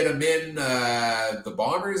can fit them in. The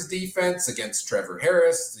Bombers' defense against Trevor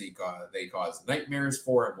Harris, they caused nightmares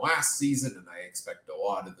for him last season, and I expect a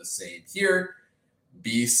lot of the same here.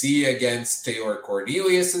 BC against Taylor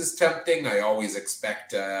Cornelius is tempting. I always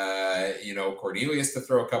expect, Cornelius to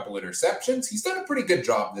throw a couple interceptions. He's done a pretty good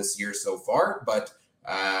job this year so far, but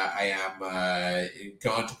I am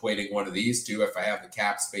contemplating one of these two if I have the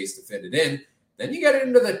cap space to fit it in. Then you get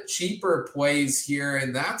into the cheaper plays here,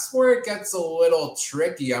 and that's where it gets a little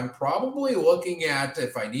tricky. I'm probably looking at,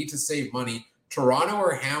 if I need to save money, Toronto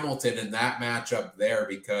or Hamilton in that matchup there,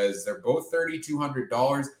 because they're both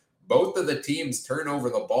 $3,200. Both of the teams turn over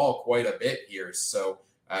the ball quite a bit here, so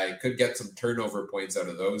I could get some turnover points out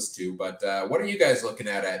of those two. But what are you guys looking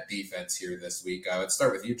at defense here this week? Let's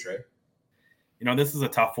start with you, Trey. This is a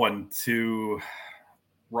tough one too.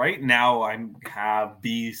 Right now, I have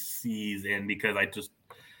BCs in because I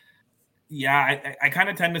kind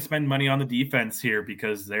of tend to spend money on the defense here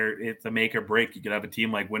because it's a make or break. You could have a team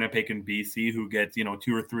like Winnipeg and BC who gets 2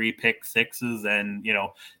 or 3 pick sixes, and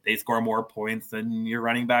they score more points than your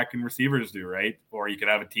running back and receivers do, right? Or you could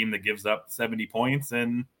have a team that gives up 70 points,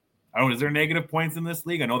 and I don't know, is there negative points in this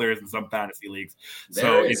league? I know there is in some fantasy leagues.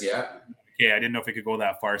 There is, yeah. Okay, I didn't know if it could go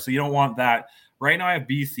that far. So you don't want that. Right now I have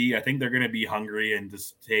BC. I think they're going to be hungry and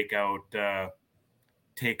just take out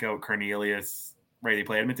Cornelius. Right, they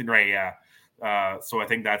play Edmonton. Right, yeah. So I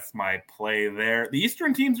think that's my play there. The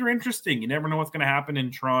Eastern teams are interesting. You never know what's going to happen in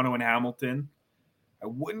Toronto and Hamilton. I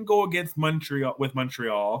wouldn't go against Montreal.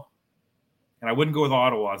 and I wouldn't go with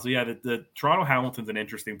Ottawa. So yeah, the Toronto Hamilton's an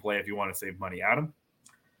interesting play if you want to save money. Adam?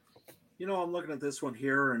 I'm looking at this one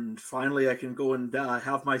here, and finally I can go and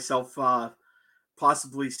have myself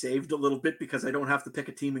possibly saved a little bit because I don't have to pick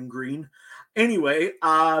a team in green. Anyway,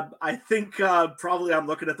 I think probably I'm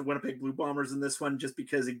looking at the Winnipeg Blue Bombers in this one just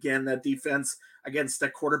because, again, that defense against a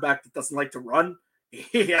quarterback that doesn't like to run,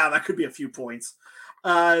 yeah, that could be a few points.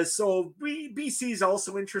 So BC is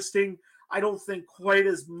also interesting. I don't think quite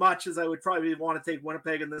as much as I would probably want to take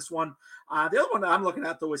Winnipeg in this one. The other one I'm looking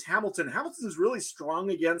at, though, is Hamilton. Hamilton is really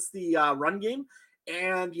strong against the run game.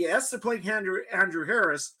 And yes, they're playing Andrew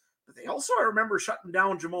Harris, but they also, I remember, shutting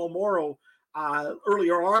down Jamal Morrow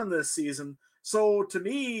earlier on this season. So to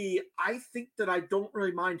me, I think that I don't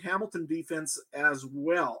really mind Hamilton defense as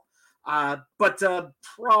well. But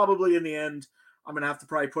probably in the end, I'm going to have to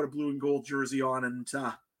probably put a blue and gold jersey on and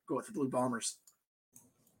go with the Blue Bombers.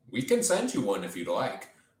 We can send you one if you'd like.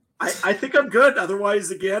 I think I'm good.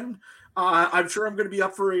 Otherwise, again, I'm sure I'm going to be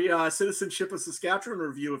up for a Citizenship of Saskatchewan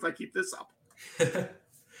review if I keep this up.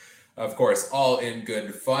 Of course, all in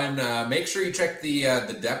good fun. Make sure you check the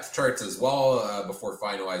depth charts as well before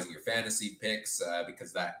finalizing your fantasy picks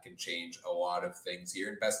because that can change a lot of things here.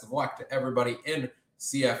 And best of luck to everybody in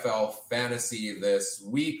CFL fantasy this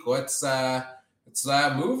week. Let's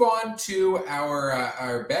move on to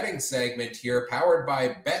our betting segment here, powered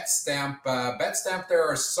by BetStamp. BetStamp, there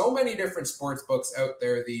are so many different sports books out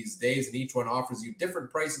there these days, and each one offers you different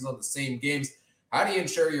prices on the same games. How do you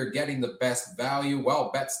ensure you're getting the best value?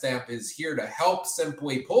 Well, BetStamp is here to help.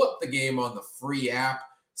 Simply pull up the game on the free app,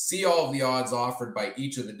 see all of the odds offered by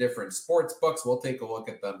each of the different sports books. We'll take a look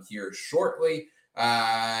at them here shortly.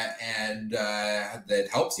 And that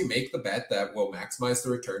helps you make the bet that will maximize the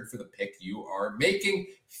return for the pick you are making. If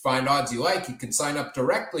you find odds you like, you can sign up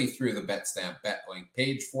directly through the BetStamp Bet link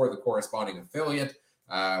page for the corresponding affiliate,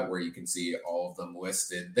 where you can see all of them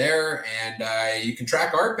listed there. And you can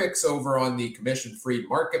track our picks over on the commission-free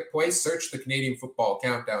marketplace. Search the Canadian Football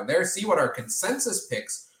Countdown there. See what our consensus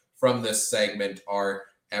picks from this segment are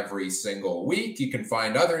every single week. You can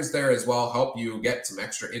find others there as well, help you get some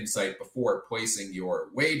extra insight before placing your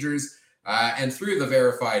wagers. And through the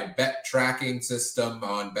verified bet tracking system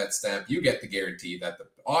on BetStamp, you get the guarantee that the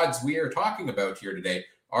odds we are talking about here today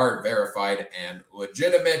are verified and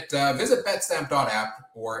legitimate. Visit betstamp.app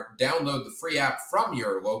or download the free app from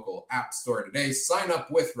your local app store today. Sign up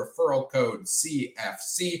with referral code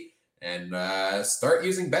CFC and start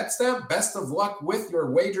using BetStamp. Best of luck with your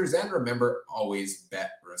wagers, and remember, always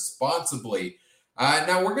bet responsibly.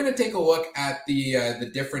 Now we're going to take a look at the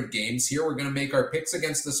different games here. We're going to make our picks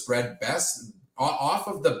against the spread best off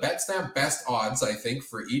of the BetStamp best odds, I think,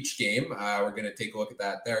 for each game. We're going to take a look at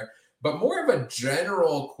that there. But more of a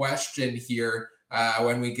general question here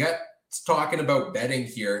when we get talking about betting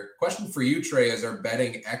here. Question for you, Trey, as our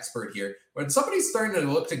betting expert here. When somebody's starting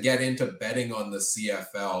to look to get into betting on the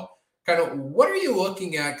CFL, kind of what are you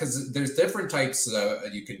looking at? Because there's different types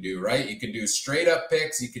you can do, right? You can do straight up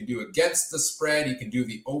picks. You can do against the spread. You can do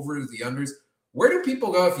the overs, the unders. Where do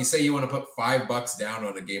people go if you say you want to put $5 down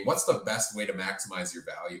on a game? What's the best way to maximize your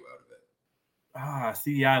value out of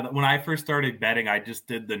it? When I first started betting, I just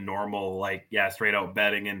did the normal, straight out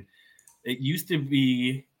betting. And it used to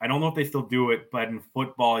be, I don't know if they still do it, but in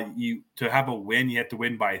football, to have a win, you had to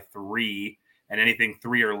win by 3, and anything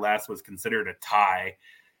 3 or less was considered a tie.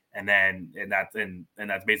 And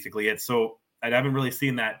that's basically it. So I haven't really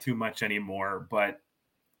seen that too much anymore, but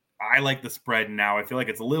I like the spread now. I feel like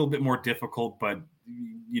it's a little bit more difficult, but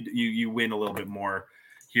you win a little bit more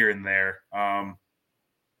here and there.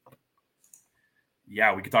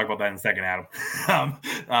 We could talk about that in a second, Adam.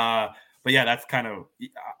 But yeah, that's kind of,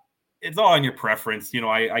 it's all on your preference.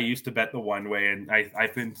 I used to bet the one way, and I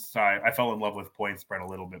fell in love with point spread a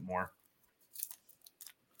little bit more.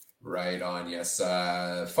 Right on. Yes.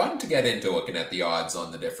 Fun to get into looking at the odds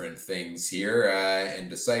on the different things here and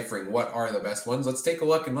deciphering what are the best ones. Let's take a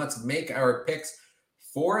look and let's make our picks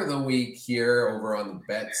for the week here over on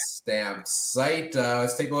the BetStamp site.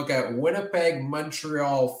 Let's take a look at Winnipeg,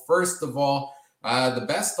 Montreal. First of all, the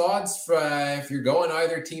best odds if you're going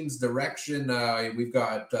either team's direction, we've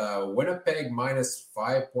got Winnipeg minus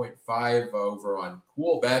 5.5 over on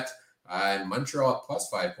CoolBet and Montreal at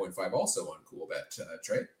plus 5.5 also on CoolBet.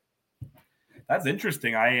 Trey? That's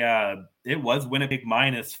interesting. It was Winnipeg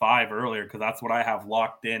minus 5 earlier because that's what I have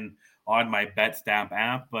locked in on my BetStamp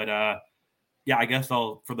app. But I guess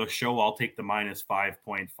for the show, I'll take the minus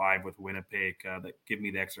 5.5 with Winnipeg. That give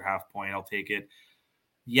me the extra half point. I'll take it.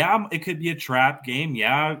 Yeah, it could be a trap game.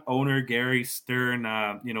 Yeah, owner Gary Stern,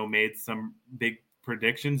 made some big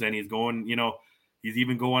predictions, and he's going, he's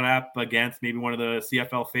even going up against maybe one of the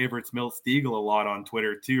CFL favorites, Milt Stiegel, a lot on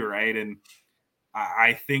Twitter too, right? And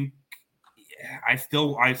I think I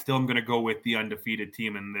still am going to go with the undefeated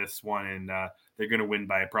team in this one, and they're going to win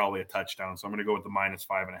by probably a touchdown. So I'm going to go with the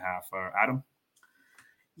 -5.5. Adam?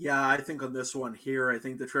 Yeah, I think on this one here, I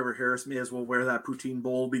think that Trevor Harris may as well wear that poutine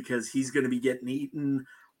bowl because he's going to be getting eaten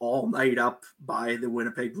all night up by the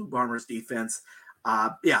Winnipeg Blue Bombers defense.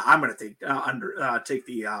 I'm going to take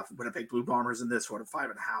the Winnipeg Blue Bombers in this one at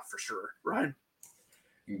 5.5 for sure. Ryan?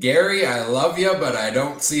 Gary, I love you, but I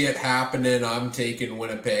don't see it happening. I'm taking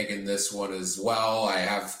Winnipeg in this one as well. I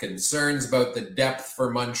have concerns about the depth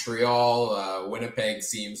for Montreal. Winnipeg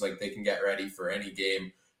seems like they can get ready for any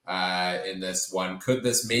game in this one. Could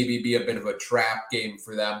this maybe be a bit of a trap game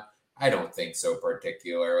for them? I don't think so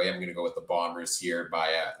particularly. I'm going to go with the Bombers here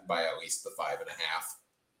by at least the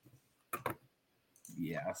 5.5.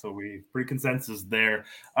 Yeah, so we pretty consensus there.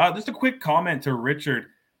 Just a quick comment to Richard.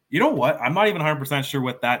 You know what? I'm not even 100% sure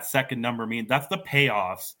what that second number means. That's the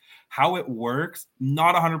payoffs. How it works,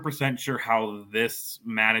 not 100% sure how this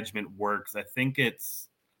management works.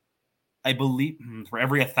 I believe for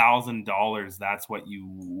every $1,000, that's what you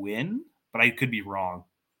win, but I could be wrong.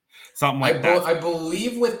 Something like that. I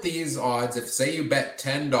believe with these odds, if say you bet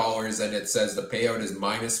 $10 and it says the payout is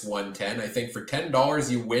 -110, I think for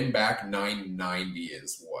 $10 you win back $9.90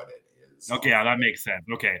 is what it is. Okay, yeah, that makes sense.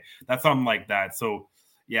 Okay, that's something like that. So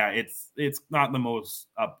yeah, it's not the most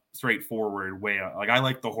straightforward way. Like I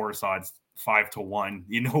like the horse odds 5-1.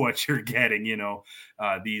 You know what you're getting.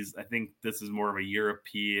 These. I think this is more of a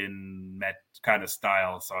European met kind of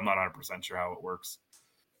style. So I'm not 100% sure how it works.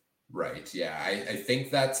 Right. Yeah, I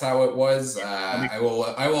think that's how it was. I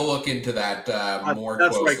will look into that more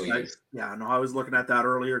closely. Right, guys. Yeah, no, I was looking at that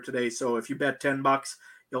earlier today. So if you bet $10,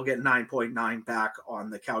 you'll get 9.9 back on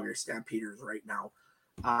the Calgary Stampeders right now.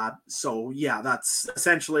 That's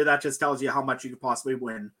essentially, that just tells you how much you could possibly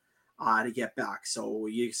win to get back. So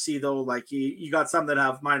you see though, like you got some that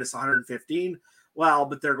have -115. Well,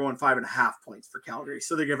 but they're going 5.5 points for Calgary,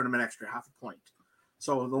 so they're giving them an extra 0.5 point.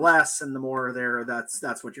 So the less and the more there,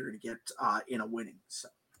 that's what you're going to get in a winning. So.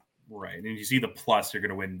 Right. And you see the plus, you're going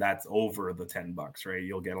to win. That's over the $10, right?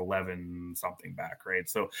 You'll get 11 something back, right?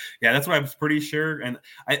 So yeah, that's what I was pretty sure. And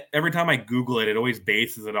every time I Google it, it always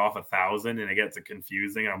bases it off 1,000 and it gets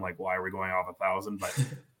confusing. And I'm like, why are we going off 1,000? But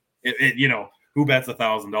who bets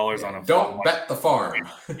 $1,000 on a don't bet the farm.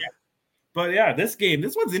 Yeah. But yeah, this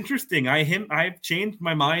one's interesting. I've changed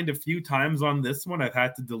my mind a few times on this one. I've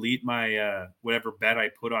had to delete my whatever bet I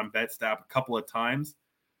put on BetStap a couple of times.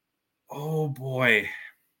 Oh boy.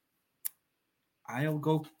 I'll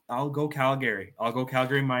go Calgary. I'll go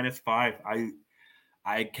Calgary -5.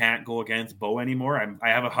 I can't go against Bo anymore. I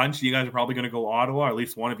have a hunch you guys are probably going to go Ottawa, or at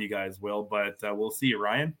least one of you guys will, but we'll see.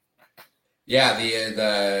 Ryan? Yeah,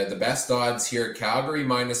 the best odds here, Calgary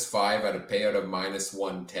 -5 at a payout of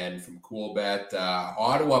 -110 from Coolbet.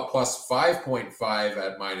 Ottawa plus 5.5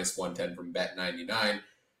 at -110 from Bet99.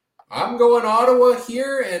 I'm going Ottawa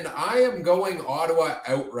here, and I am going Ottawa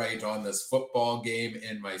outright on this football game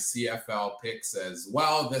in my CFL picks as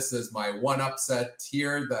well. This is my one upset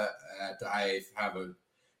here that I have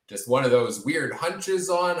just one of those weird hunches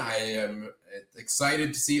on. I am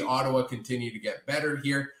excited to see Ottawa continue to get better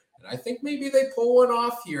here. And I think maybe they pull one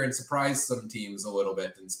off here and surprise some teams a little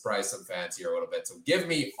bit and surprise some fans here a little bit. So give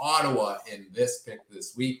me Ottawa in this pick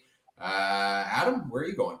this week. Adam, where are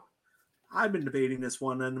you going? I've been debating this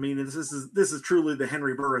one, and I mean, this is truly the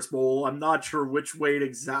Henry Burris Bowl. I'm not sure which way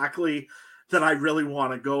exactly that I really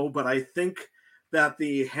want to go, but I think that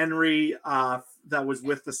the Henry that was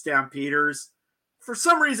with the Stampeders, for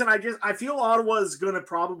some reason, I feel Ottawa is going to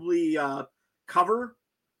probably cover,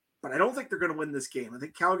 but I don't think they're going to win this game. I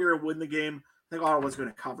think Calgary will win the game. I think Ottawa's going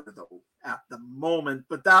to cover though at the moment,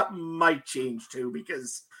 but that might change too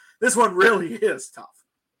because this one really is tough.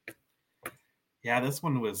 Yeah, this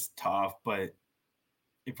one was tough, but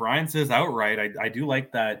if Ryan says outright, I do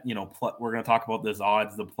like that, we're going to talk about this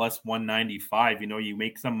odds, the plus 195, you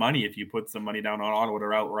make some money if you put some money down on Ottawa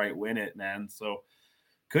to outright win it, man. So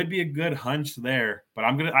could be a good hunch there, but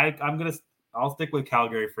I'll stick with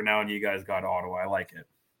Calgary for now. And you guys got Ottawa. I like it.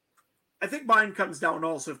 I think mine comes down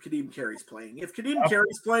also if Kadeem Carey's playing. If Kadeem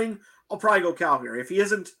Carey's playing, I'll probably go Calgary. If he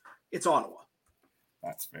isn't, it's Ottawa.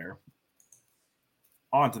 That's fair.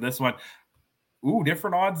 On to this one. Ooh,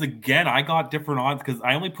 different odds again. I got different odds because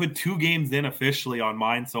I only put 2 games in officially on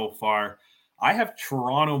mine so far. I have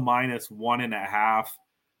Toronto -1.5,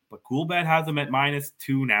 but Coolbet has them at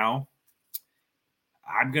 -2 now.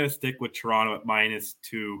 I'm gonna stick with Toronto at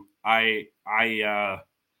 -2. I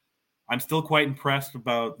I'm still quite impressed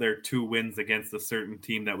about their 2 wins against a certain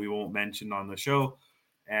team that we won't mention on the show.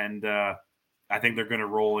 And I think they're going to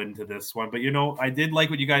roll into this one. But, I did like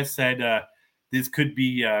what you guys said. This could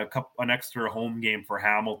be an extra home game for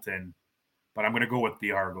Hamilton. But I'm going to go with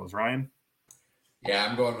the Argos. Ryan? Yeah,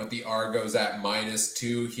 I'm going with the Argos at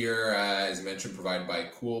 -2 here, as mentioned, provided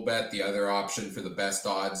by CoolBet. The other option for the best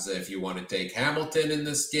odds, if you want to take Hamilton in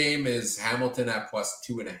this game, is Hamilton at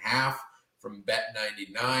 +2.5 from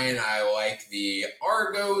Bet99. I like the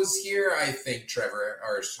Argos here. I think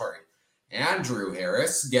Andrew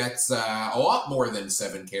Harris gets a lot more than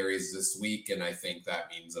 7 carries this week, and I think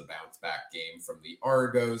that means a bounce-back game from the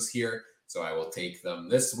Argos here. So I will take them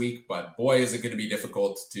this week, but boy, is it going to be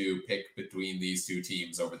difficult to pick between these 2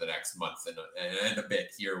 teams over the next month and a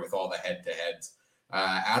bit here with all the head-to-heads.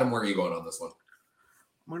 Adam, where are you going on this one?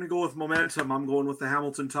 I'm going to go with momentum. I'm going with the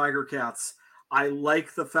Hamilton Tiger Cats. I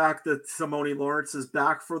like the fact that Simone Lawrence is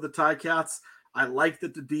back for the Ticats. I like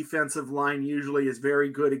that the defensive line usually is very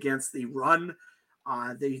good against the run.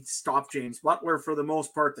 They stopped James Butler for the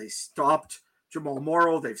most part. They stopped Jamal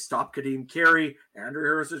Morrow. They've stopped Kadeem Carey. Andrew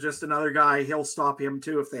Harris is just another guy. He'll stop him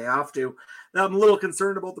too if they have to. Now, I'm a little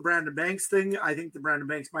concerned about the Brandon Banks thing. I think the Brandon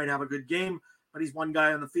Banks might have a good game, but he's one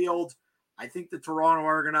guy on the field. I think the Toronto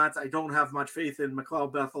Argonauts, I don't have much faith in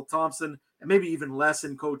McLeod Bethel-Thompson, and maybe even less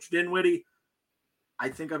in Coach Dinwiddie. I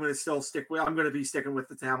think I'm going to be sticking with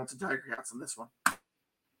the Hamilton Tiger Cats on this one.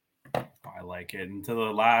 I like it. Into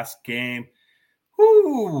the last game.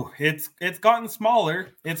 Whoo! It's gotten smaller.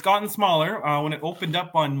 It's gotten smaller. When it opened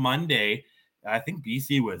up on Monday, I think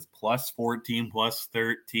BC was +14,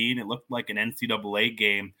 +13. It looked like an NCAA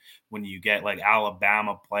game when you get like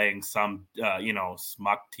Alabama playing some,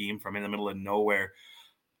 smuck team from in the middle of nowhere.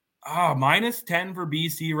 -10 for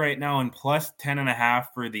BC right now and +10.5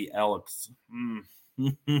 for the Elks.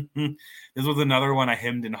 This was another one I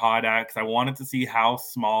hemmed and hawed at because I wanted to see how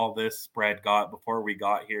small this spread got before we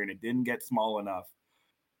got here, and it didn't get small enough.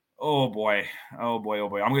 Oh boy. I'm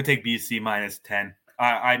going to take BC -10.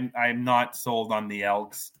 I'm not sold on the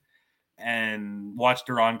Elks, and watch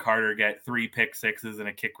Deron Carter get 3 pick sixes and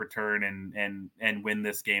a kick return and win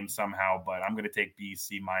this game somehow. But I'm going to take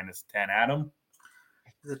BC -10. Adam?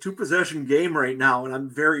 It's a 2-possession game right now, and I'm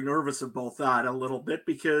very nervous about that a little bit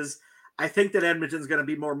because I think that Edmonton's going to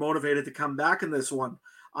be more motivated to come back in this one,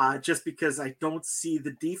 just because I don't see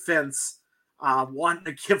the defense wanting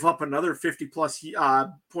to give up another 50-plus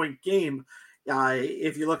point game.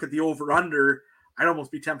 If you look at the over-under, I'd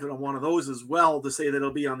almost be tempted on one of those as well to say that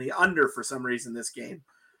it'll be on the under for some reason this game.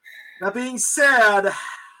 That being said,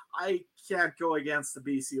 I can't go against the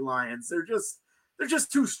BC Lions. They're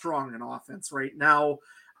just too strong in offense right now.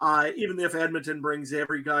 Even if Edmonton brings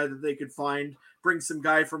every guy that they could find, bring some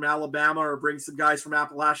guy from Alabama or bring some guys from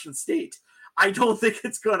Appalachian State, I don't think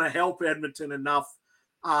it's going to help Edmonton enough.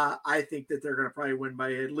 I think that they're going to probably win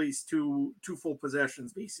by at least two full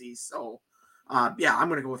possessions, BC. So, I'm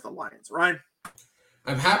going to go with the Lions. Ryan?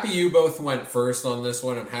 I'm happy you both went first on this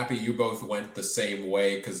one. I'm happy you both went the same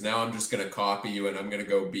way because now I'm just going to copy you and I'm going to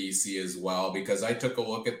go BC as well because I took a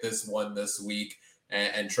look at this one this week.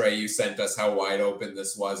 And Trey, you sent us how wide open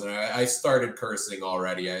this was. And I started cursing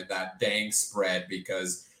already at that dang spread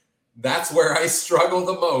because that's where I struggle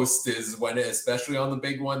the most is when, especially on the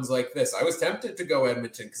big ones like this. I was tempted to go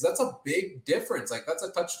Edmonton because that's a big difference. Like that's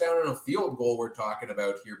a touchdown and a field goal we're talking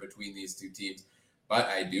about here between these 2 teams. But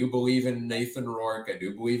I do believe in Nathan Rourke. I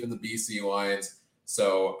do believe in the BC Lions.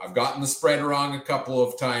 So I've gotten the spread wrong a couple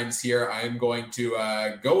of times here. I'm going to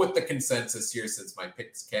go with the consensus here since my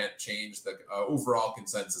picks can't change the overall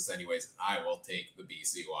consensus anyways. I will take the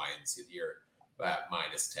BC Lions here at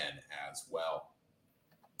 -10 as well.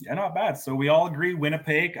 Yeah, not bad. So we all agree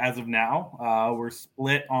Winnipeg as of now. We're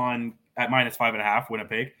split on at -5.5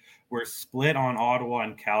 Winnipeg. We're split on Ottawa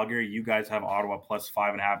and Calgary. You guys have Ottawa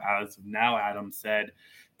 +5.5 as of now. Adam said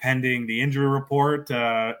pending the injury report,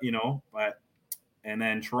 but. And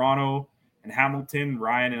then Toronto and Hamilton,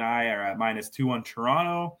 Ryan and I are at -2 on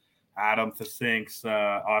Toronto. Adam thinks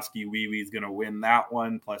Oski Wee is going to win that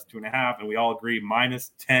one, +2.5. And we all agree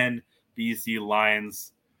 -10 BC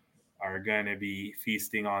Lions are going to be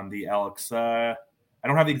feasting on the Elks. I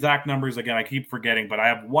don't have the exact numbers. Again, I keep forgetting, but I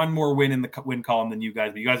have one more win in the win column than you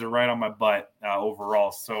guys. But you guys are right on my butt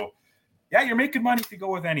overall. So, yeah, you're making money if you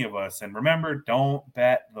go with any of us. And remember, don't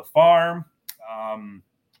bet the farm.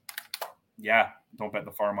 Don't bet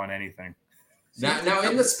the farm on anything. Now,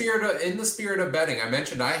 in the spirit of betting, I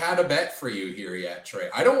mentioned I had a bet for you here yet, Trey.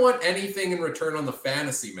 I don't want anything in return on the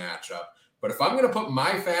fantasy matchup, but if I'm going to put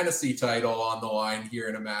my fantasy title on the line here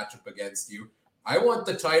in a matchup against you, I want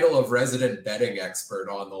the title of resident betting expert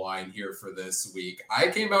on the line here for this week. I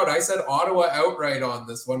came out, I said Ottawa outright on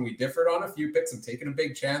this one. We differed on a few picks. I'm taking a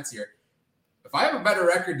big chance here. If I have a better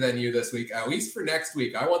record than you this week, at least for next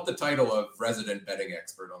week, I want the title of resident betting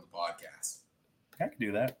expert on the podcast. I can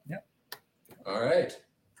do that. Yeah. All right.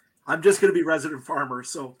 I'm just going to be resident farmer,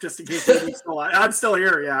 so just in case I'm still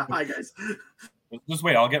here. Yeah. Hi, guys. Just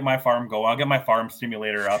wait. I'll get my farm go. I'll get my farm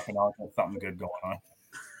simulator up, and I'll get something good going on.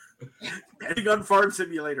 Betting on Farm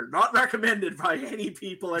Simulator, not recommended by any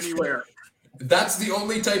people anywhere. That's the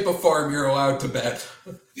only type of farm you're allowed to bet.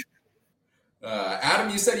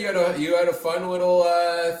 Adam, you said you had a fun little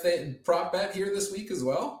prop bet here this week as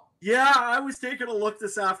well? Yeah, I was taking a look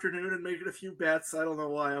this afternoon and making a few bets. I don't know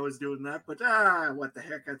why I was doing that, but what the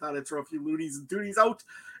heck. I thought I'd throw a few loonies and toonies out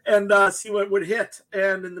and see what would hit.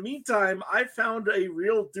 And in the meantime, I found a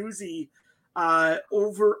real doozy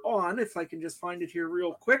over on, if I can just find it here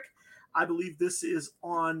real quick. I believe this is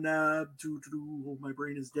on, my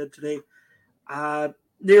brain is dead today.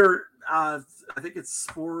 Near, I think it's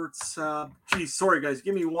sports. Sorry guys,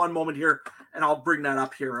 give me one moment here and I'll bring that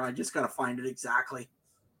up here. I just got to find it exactly.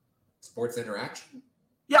 Sports Interaction?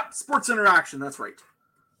 Yeah, Sports Interaction. That's right.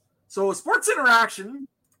 So Sports Interaction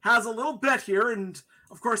has a little bet here, and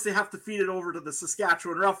of course they have to feed it over to the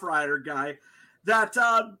Saskatchewan Roughrider guy that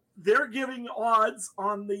they're giving odds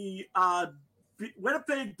on the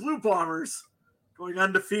Winnipeg Blue Bombers going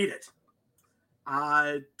undefeated.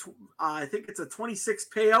 I think it's a 26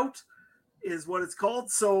 payout is what it's called.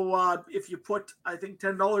 So if you put, I think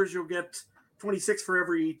 $10, you'll get 26 for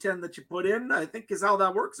every 10 that you put in, I think is how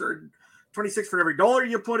that works, or 26 for every dollar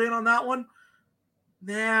you put in on that one.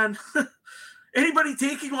 Man, anybody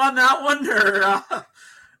taking on that one? Or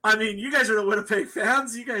I mean, you guys are the Winnipeg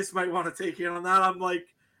fans. You guys might want to take in on that. I'm like,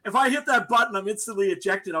 if I hit that button, I'm instantly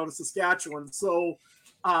ejected out of Saskatchewan. So,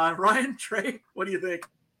 Ryan, Trey, what do you think?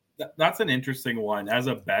 That's an interesting one. As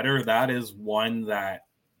a bettor, that is one that,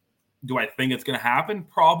 do I think it's going to happen?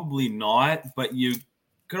 Probably not, but you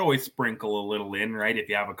could always sprinkle a little in, right? If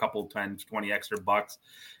you have a couple 10, 20 extra bucks,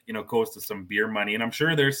 goes to some beer money. And I'm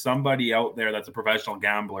sure there's somebody out there that's a professional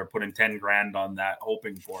gambler putting 10 grand on that,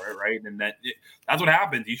 hoping for it, right? And that's what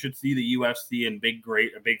happens. You should see the UFC and big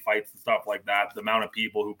fights and stuff like that. The amount of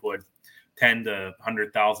people who put $10,000 to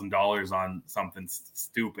 $100,000 on something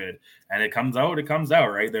stupid, and it comes out,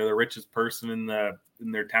 right? They're the richest person in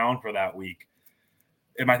their town for that week.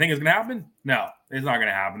 Am I think it's going to happen? No, it's not going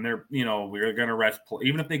to happen. We're going to rest.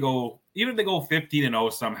 Even if they go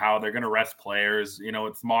 15-0 somehow, they're going to rest players.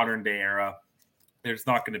 It's modern day era. There's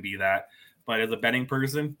not going to be that. But as a betting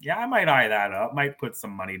person, yeah, I might eye that up. Might put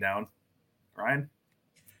some money down. Ryan?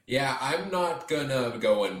 Yeah, I'm not going to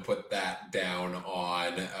go and put that down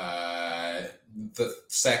on the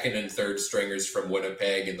second and third stringers from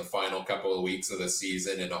Winnipeg in the final couple of weeks of the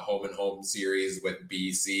season in a home-and-home series with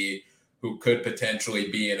BC, who could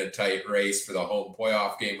potentially be in a tight race for the home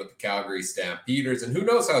playoff game with the Calgary Stampeders. And who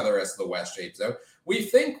knows how the rest of the West shapes out. We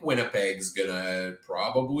think Winnipeg's going to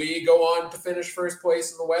probably go on to finish first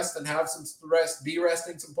place in the West and have some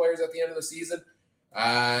resting some players at the end of the season.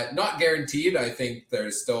 Not guaranteed. I think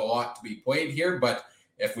there's still a lot to be played here. But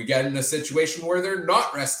if we get in a situation where they're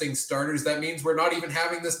not resting starters, that means we're not even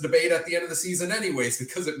having this debate at the end of the season anyways,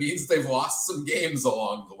 because it means they've lost some games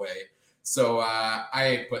along the way. So I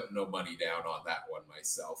ain't putting no money down on that one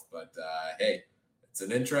myself, but hey, it's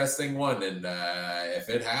an interesting one, and if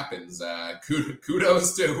it happens,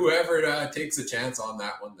 kudos to whoever takes a chance on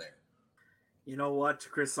that one there. You know what,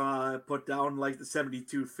 Chris, put down like the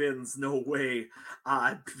 72 Finns, no way.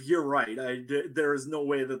 You're right. There is no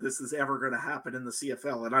way that this is ever going to happen in the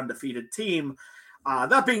CFL, an undefeated team.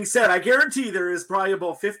 That being said, I guarantee there is probably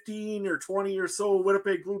about 15 or 20 or so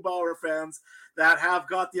Winnipeg Blue Bomber fans that have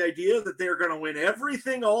got the idea that they're going to win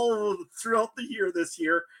everything all throughout the year this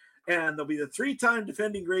year, and they'll be the 3-time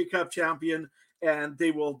defending Grey Cup champion, and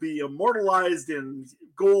they will be immortalized in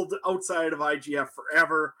gold outside of IGF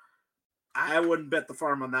forever. I wouldn't bet the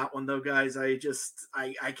farm on that one, though, guys. I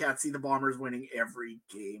can't see the Bombers winning every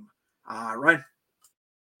game. Ryan?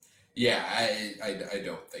 Yeah, I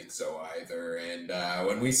don't think so either. And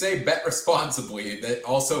when we say bet responsibly, that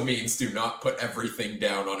also means do not put everything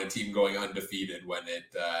down on a team going undefeated when it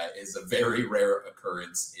is a very rare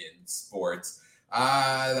occurrence in sports.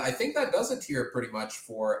 I think that does it here pretty much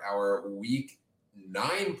for our Week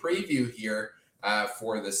 9 preview here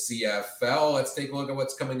for the CFL. Let's take a look at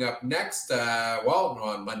what's coming up next.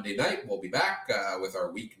 On Monday night, we'll be back with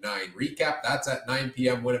our Week 9 recap. That's at 9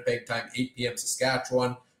 p.m. Winnipeg time, 8 p.m.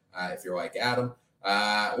 Saskatchewan. If you're like Adam,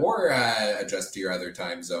 or adjust to your other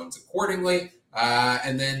time zones accordingly.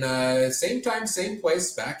 And then same time, same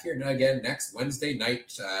place, back here again next Wednesday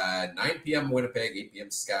night, 9 p.m. Winnipeg, 8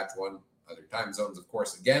 p.m. Saskatchewan, other time zones, of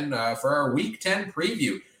course, again, for our Week 10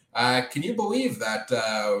 preview. Can you believe that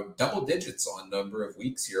double digits on number of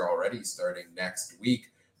weeks here already starting next week?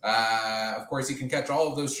 Of course, you can catch all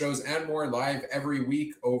of those shows and more live every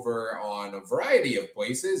week over on a variety of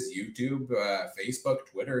places, YouTube, Facebook,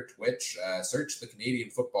 Twitter, Twitch. Search the Canadian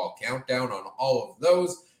Football Countdown on all of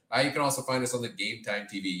those. You can also find us on the Game Time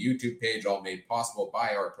TV YouTube page, all made possible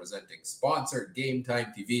by our presenting sponsor, Game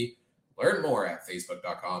Time TV. Learn more at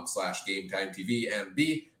facebook.com/GameTimeTVMB.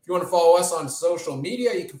 If you want to follow us on social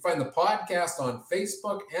media, you can find the podcast on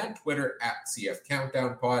Facebook and Twitter at CF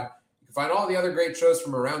Countdown Pod. You can find all the other great shows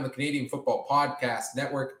from around the Canadian Football Podcast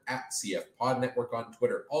Network at CF Pod Network on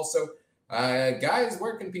Twitter also. Guys,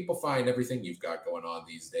 where can people find everything you've got going on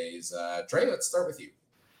these days? Trey, let's start with you.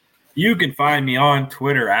 You can find me on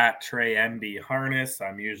Twitter at TreyMBHarness.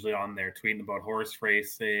 I'm usually on there tweeting about horse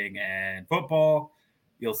racing and football.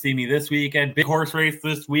 You'll see me this weekend. Big horse race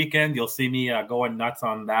this weekend. You'll see me going nuts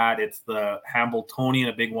on that. It's the Hambletonian,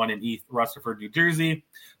 a big one in East Rutherford, New Jersey.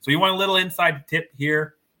 So you want a little inside tip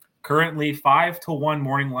here. Currently 5-1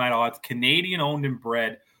 morning line odds. Canadian owned and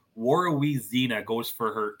bred. Warrawee goes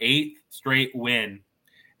for her 8th straight win.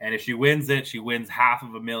 And if she wins it, she wins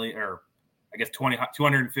 $500,000 or I guess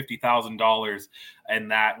 $250,000 in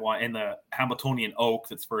that one in the Hambletonian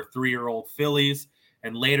Oaks. It's for 3-year-old fillies.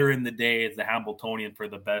 And later in the day, it's the Hambletonian for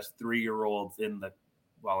the best 3-year-olds in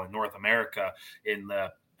North America in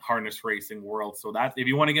the harness racing world. So that if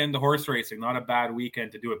you want to get into horse racing, not a bad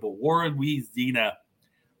weekend to do it. But Warrawee,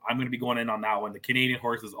 I'm going to be going in on that one. The Canadian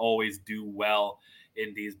horses always do well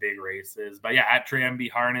in these big races. But yeah, at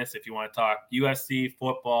TreyMBHarness, if you want to talk USC,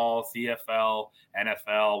 football, CFL,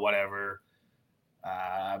 NFL, whatever.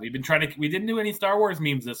 We didn't do any Star Wars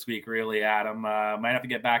memes this week, really, Adam. Might have to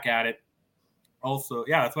get back at it. Also,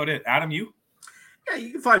 yeah, that's about it. Adam, you? Yeah,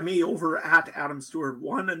 you can find me over at Adam Stewart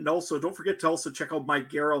 1. And also, don't forget to also check out Mike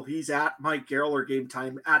Garrell. He's at Mike Garrell or Game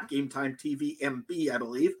Time at Game Time TV MB, I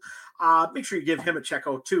believe. Make sure you give him a check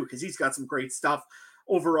out, too, because he's got some great stuff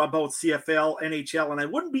over about CFL, NHL. And I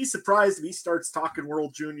wouldn't be surprised if he starts talking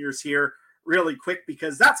World Juniors here really quick,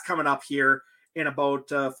 because that's coming up here in about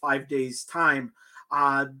 5 days' time.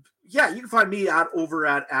 Yeah, you can find me over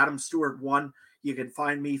at Adam Stewart 1. You can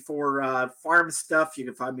find me for farm stuff. You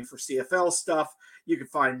can find me for CFL stuff. You can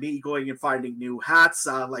find me going and finding new hats,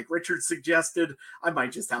 like Richard suggested. I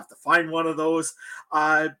might just have to find one of those.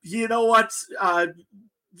 You know what?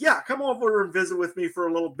 Yeah, come over and visit with me for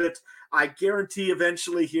a little bit. I guarantee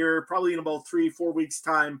eventually here, probably in about 3-4 weeks'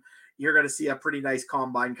 time, you're going to see a pretty nice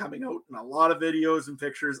combine coming out and a lot of videos and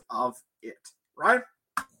pictures of it. Right?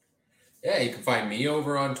 Yeah, you can find me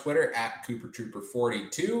over on Twitter at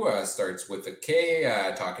CooperTrooper42. Starts with a K,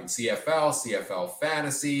 talking CFL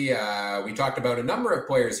fantasy. We talked about a number of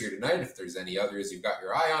players here tonight. If there's any others you've got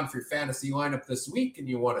your eye on for your fantasy lineup this week and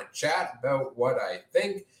you want to chat about what I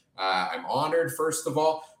think, I'm honored, first of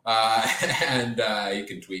all. And you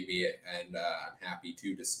can tweet me, and I'm happy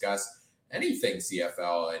to discuss anything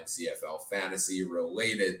CFL and CFL fantasy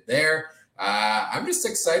related there. I'm just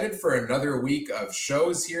excited for another week of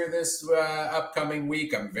shows here this upcoming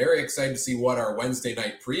week. I'm very excited to see what our Wednesday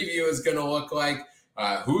night preview is going to look like.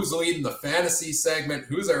 Who's leading the fantasy segment?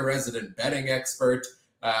 Who's our resident betting expert?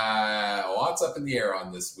 Lots up in the air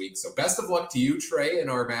on this week. So best of luck to you, Trey, in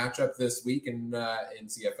our matchup this week in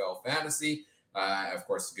CFL fantasy. Of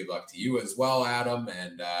course, good luck to you as well, Adam,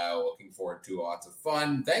 and looking forward to lots of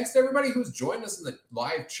fun. Thanks to everybody who's joined us in the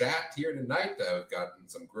live chat here tonight. We've gotten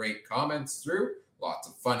some great comments through. Lots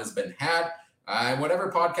of fun has been had. And whatever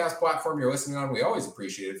podcast platform you're listening on, we always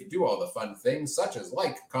appreciate it if you do all the fun things, such as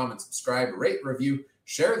like, comment, subscribe, rate, review,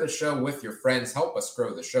 share the show with your friends, help us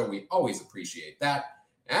grow the show. We always appreciate that.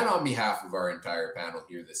 And on behalf of our entire panel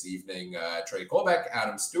here this evening, Trey Colbeck,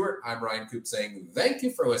 Adam Stewart, I'm Ryan Coop saying thank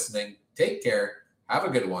you for listening. Take care. Have a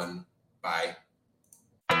good one. Bye.